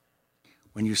is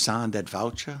when you sign that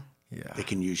voucher, they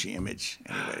can use your image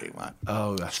any way they want.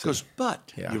 Oh, that's She goes,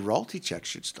 but your royalty check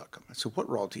should still come. I said, what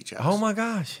royalty checks? Oh, my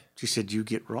gosh. She said, you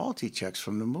get royalty checks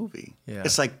from the movie. Yeah.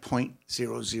 It's like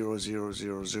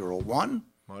 0.00001.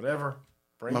 Whatever.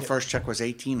 My first check was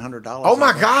 $1,800. Oh,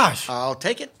 my gosh. I'll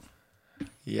take it.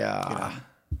 Yeah.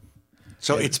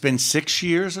 So it's been 6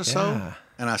 years or so,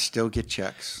 and I still get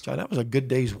checks. John, that was a good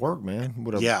day's work, man.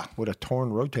 With a torn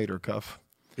rotator cuff.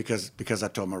 Because I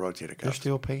tore my rotator cuff. They're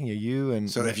still paying you. You and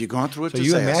so if you're going through a disaster,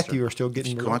 you and Matthew are still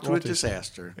getting. If you're going through a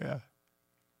disaster,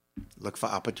 look for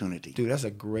opportunity. Dude, that's a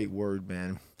great word,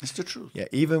 man. It's the truth. Yeah,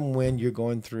 even when you're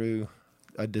going through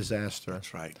a disaster,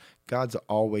 that's right. God's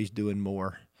always doing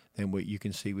more than what you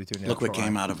can see with your natural Look what eye.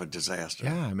 came out of a disaster.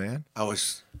 Yeah, man. I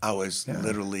was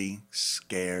literally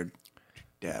scared.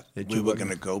 Death. We were going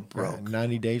to go broke.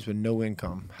 90 days with no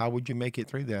income. How would you make it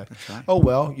through that? That's right. Oh,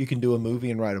 well, you can do a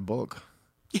movie and write a book.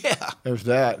 Yeah. There's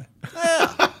that.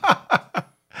 Yeah.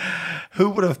 Who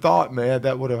would have thought, man,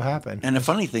 that would have happened? And the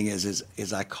funny thing is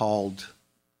I called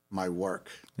my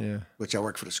work, which I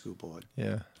work for the school board.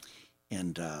 Yeah.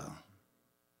 And I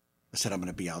said, I'm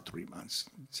going to be out 3 months.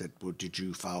 He said, well, did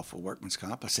you file for workman's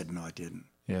comp? I said, no, I didn't.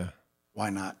 Yeah.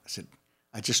 Why not? I said,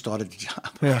 I just started the job.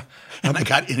 Yeah. And I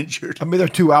got injured. I'll be there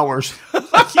 2 hours.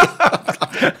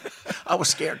 I was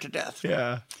scared to death.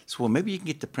 Yeah. So, well, maybe you can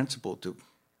get the principal to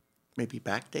maybe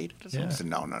backdate it or something. Yeah. I said,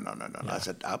 no. I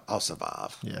said, I'll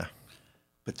survive. Yeah.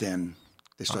 But then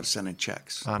they started sending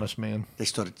checks. Honest man. They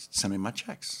started sending my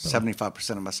checks,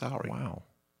 75% of my salary. Wow.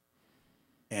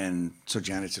 And so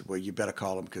Janet said, well, you better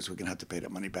call them because we're going to have to pay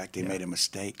that money back. They made a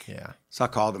mistake. Yeah. So I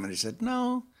called them and they said,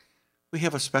 no. We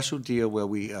have a special deal where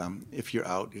we, if you're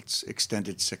out, it's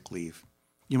extended sick leave.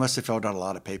 You must have filled out a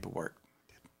lot of paperwork.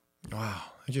 Wow.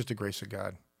 It's just the grace of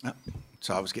God.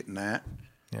 So I was getting that.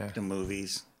 Yeah. The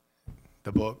movies.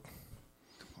 The book.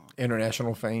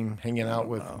 International fame, hanging out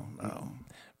with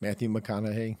Matthew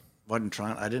McConaughey. I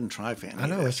didn't try Fanny. I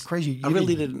know, it's crazy. I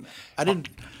really didn't.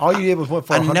 All you did was what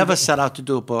for I never set out to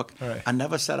do a book. Right. I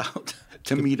never set out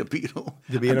to meet a Beatle.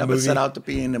 To be in a never movie? set out to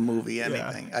be in a movie,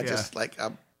 anything. I just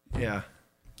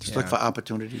look for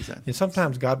opportunities. And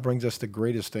sometimes God brings us the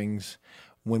greatest things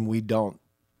when we don't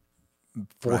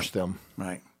force them.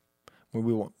 Right. When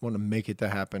we want to make it to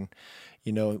happen.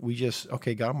 We just,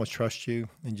 okay, God, I'm going to trust you.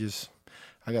 And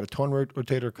I got a torn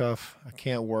rotator cuff. I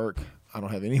can't work. I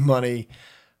don't have any money.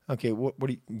 Okay, what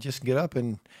do you just get up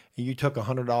and you took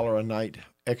 $100 a night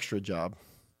extra job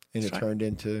and That's it turned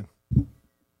into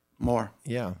more.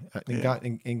 Yeah.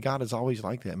 And God is always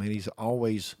like that, man. He's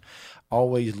always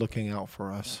looking out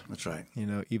for us. That's right.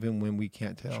 Even when we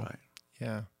can't tell. That's right.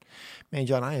 Yeah. Man,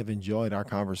 John, I have enjoed our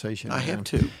conversation. I have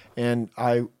too. And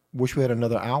I wish we had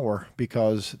another hour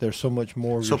because there's so much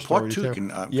more. Of so your story part two to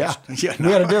tell. can.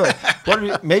 We got to do it.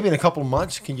 Maybe in a couple of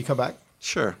months, can you come back?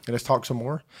 Sure. And let's talk some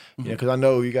more. Because I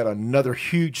know you got another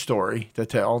huge story to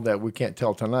tell that we can't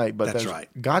tell tonight. But that's right.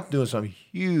 God's doing some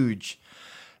huge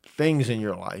things in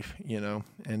your life,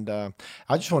 And I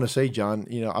just want to say, John,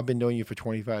 I've been knowing you for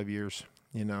 25 years,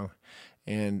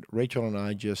 and Rachel and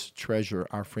I just treasure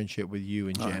our friendship with you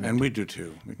and Janet. And we do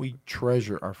too. We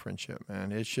treasure our friendship,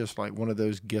 man. It's just like one of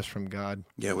those gifts from God.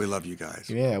 Yeah, we love you guys.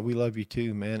 Yeah, we love you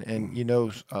too, man. And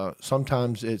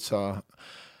sometimes it's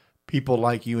people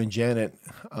like you and Janet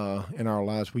in our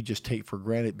lives, we just take for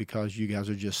granted because you guys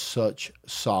are just such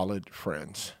solid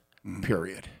friends,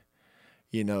 period.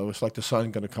 You know, it's like the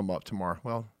sun's going to come up tomorrow.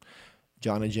 Well,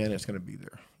 John and Janet's going to be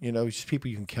there. You know, it's just people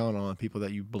you can count on, people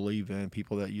that you believe in,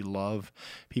 people that you love,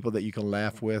 people that you can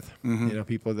laugh with, you know,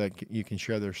 people that you can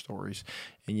share their stories.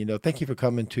 And, you know, thank you for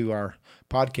coming to our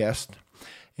podcast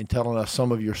and telling us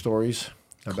some of your stories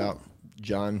about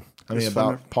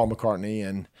about Paul McCartney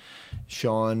and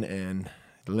Sean and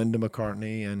Linda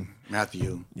McCartney and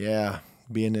Matthew. Yeah,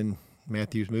 being in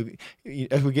Matthew's movie.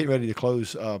 As we get ready to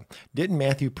close, didn't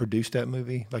Matthew produce that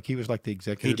movie? Like he was like the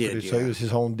executive producer. Yeah. So it was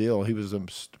his own deal. He was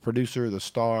the producer, the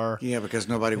star. Yeah, because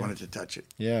nobody wanted to touch it.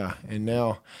 Yeah, and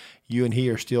now you and he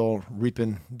are still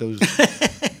reaping those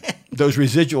those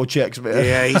residual checks, man.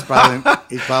 Yeah, he's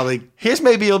probably his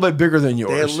may be a little bit bigger than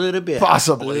yours. A little bit,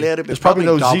 possibly. A little bit. There's probably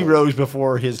no double. zeros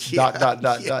before his ...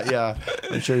 Yeah,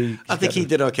 I'm sure. I think he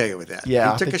did okay with that.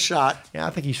 Yeah, he took a shot. Yeah, I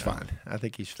think he's fine.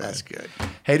 That's good.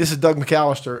 Hey, this is Doug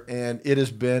McAllister, and it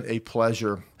has been a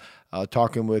pleasure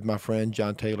talking with my friend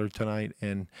John Taylor tonight.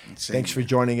 And thanks for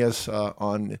joining us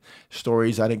on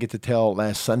Stories I Didn't Get to Tell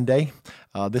last Sunday.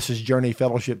 This is Journey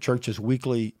Fellowship Church's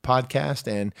weekly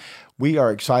podcast, and we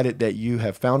are excited that you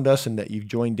have found us and that you've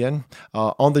joined in.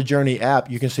 On the Journey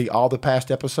app, you can see all the past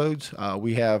episodes.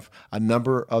 We have a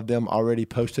number of them already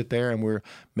posted there, and we're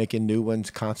making new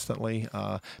ones constantly.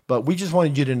 But we just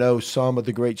wanted you to know some of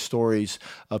the great stories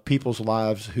of people's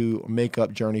lives who make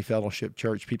up Journey Fellowship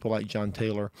Church, people like John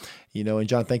Taylor. You know, and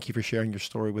John, thank you for sharing your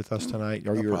story with us tonight,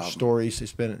 or your stories.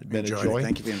 It's been a joy.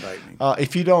 Thank you for inviting me.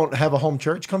 If you don't have a home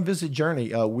church, come visit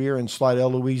Journey. We're in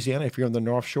Slidell, Louisiana. If you're on the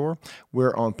North Shore,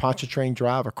 we're on Pontchartrain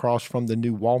Drive across from the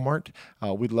new Walmart.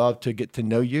 We'd love to get to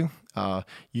know you.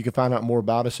 You can find out more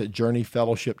about us at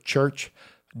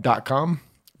journeyfellowshipchurch.com.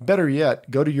 Better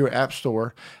yet, go to your app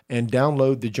store and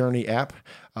download the Journey app.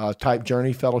 Type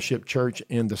Journey Fellowship Church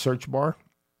in the search bar.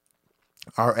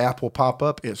 Our app will pop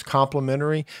up. It's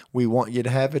complimentary. We want you to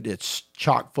have it. It's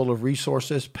chock full of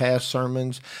resources, past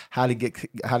sermons, how to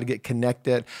get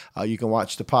connected. You can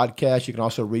watch the podcast. You can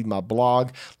also read my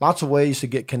blog. Lots of ways to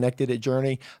get connected at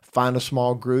Journey. Find a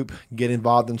small group. Get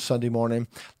involved in Sunday morning.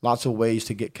 Lots of ways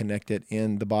to get connected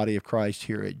in the body of Christ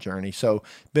here at Journey. So,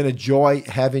 been a joy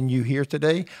having you here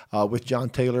today with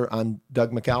John Taylor. I'm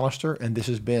Doug McAllister, and this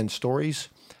has been Stories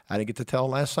I Didn't Get to Tell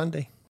last Sunday.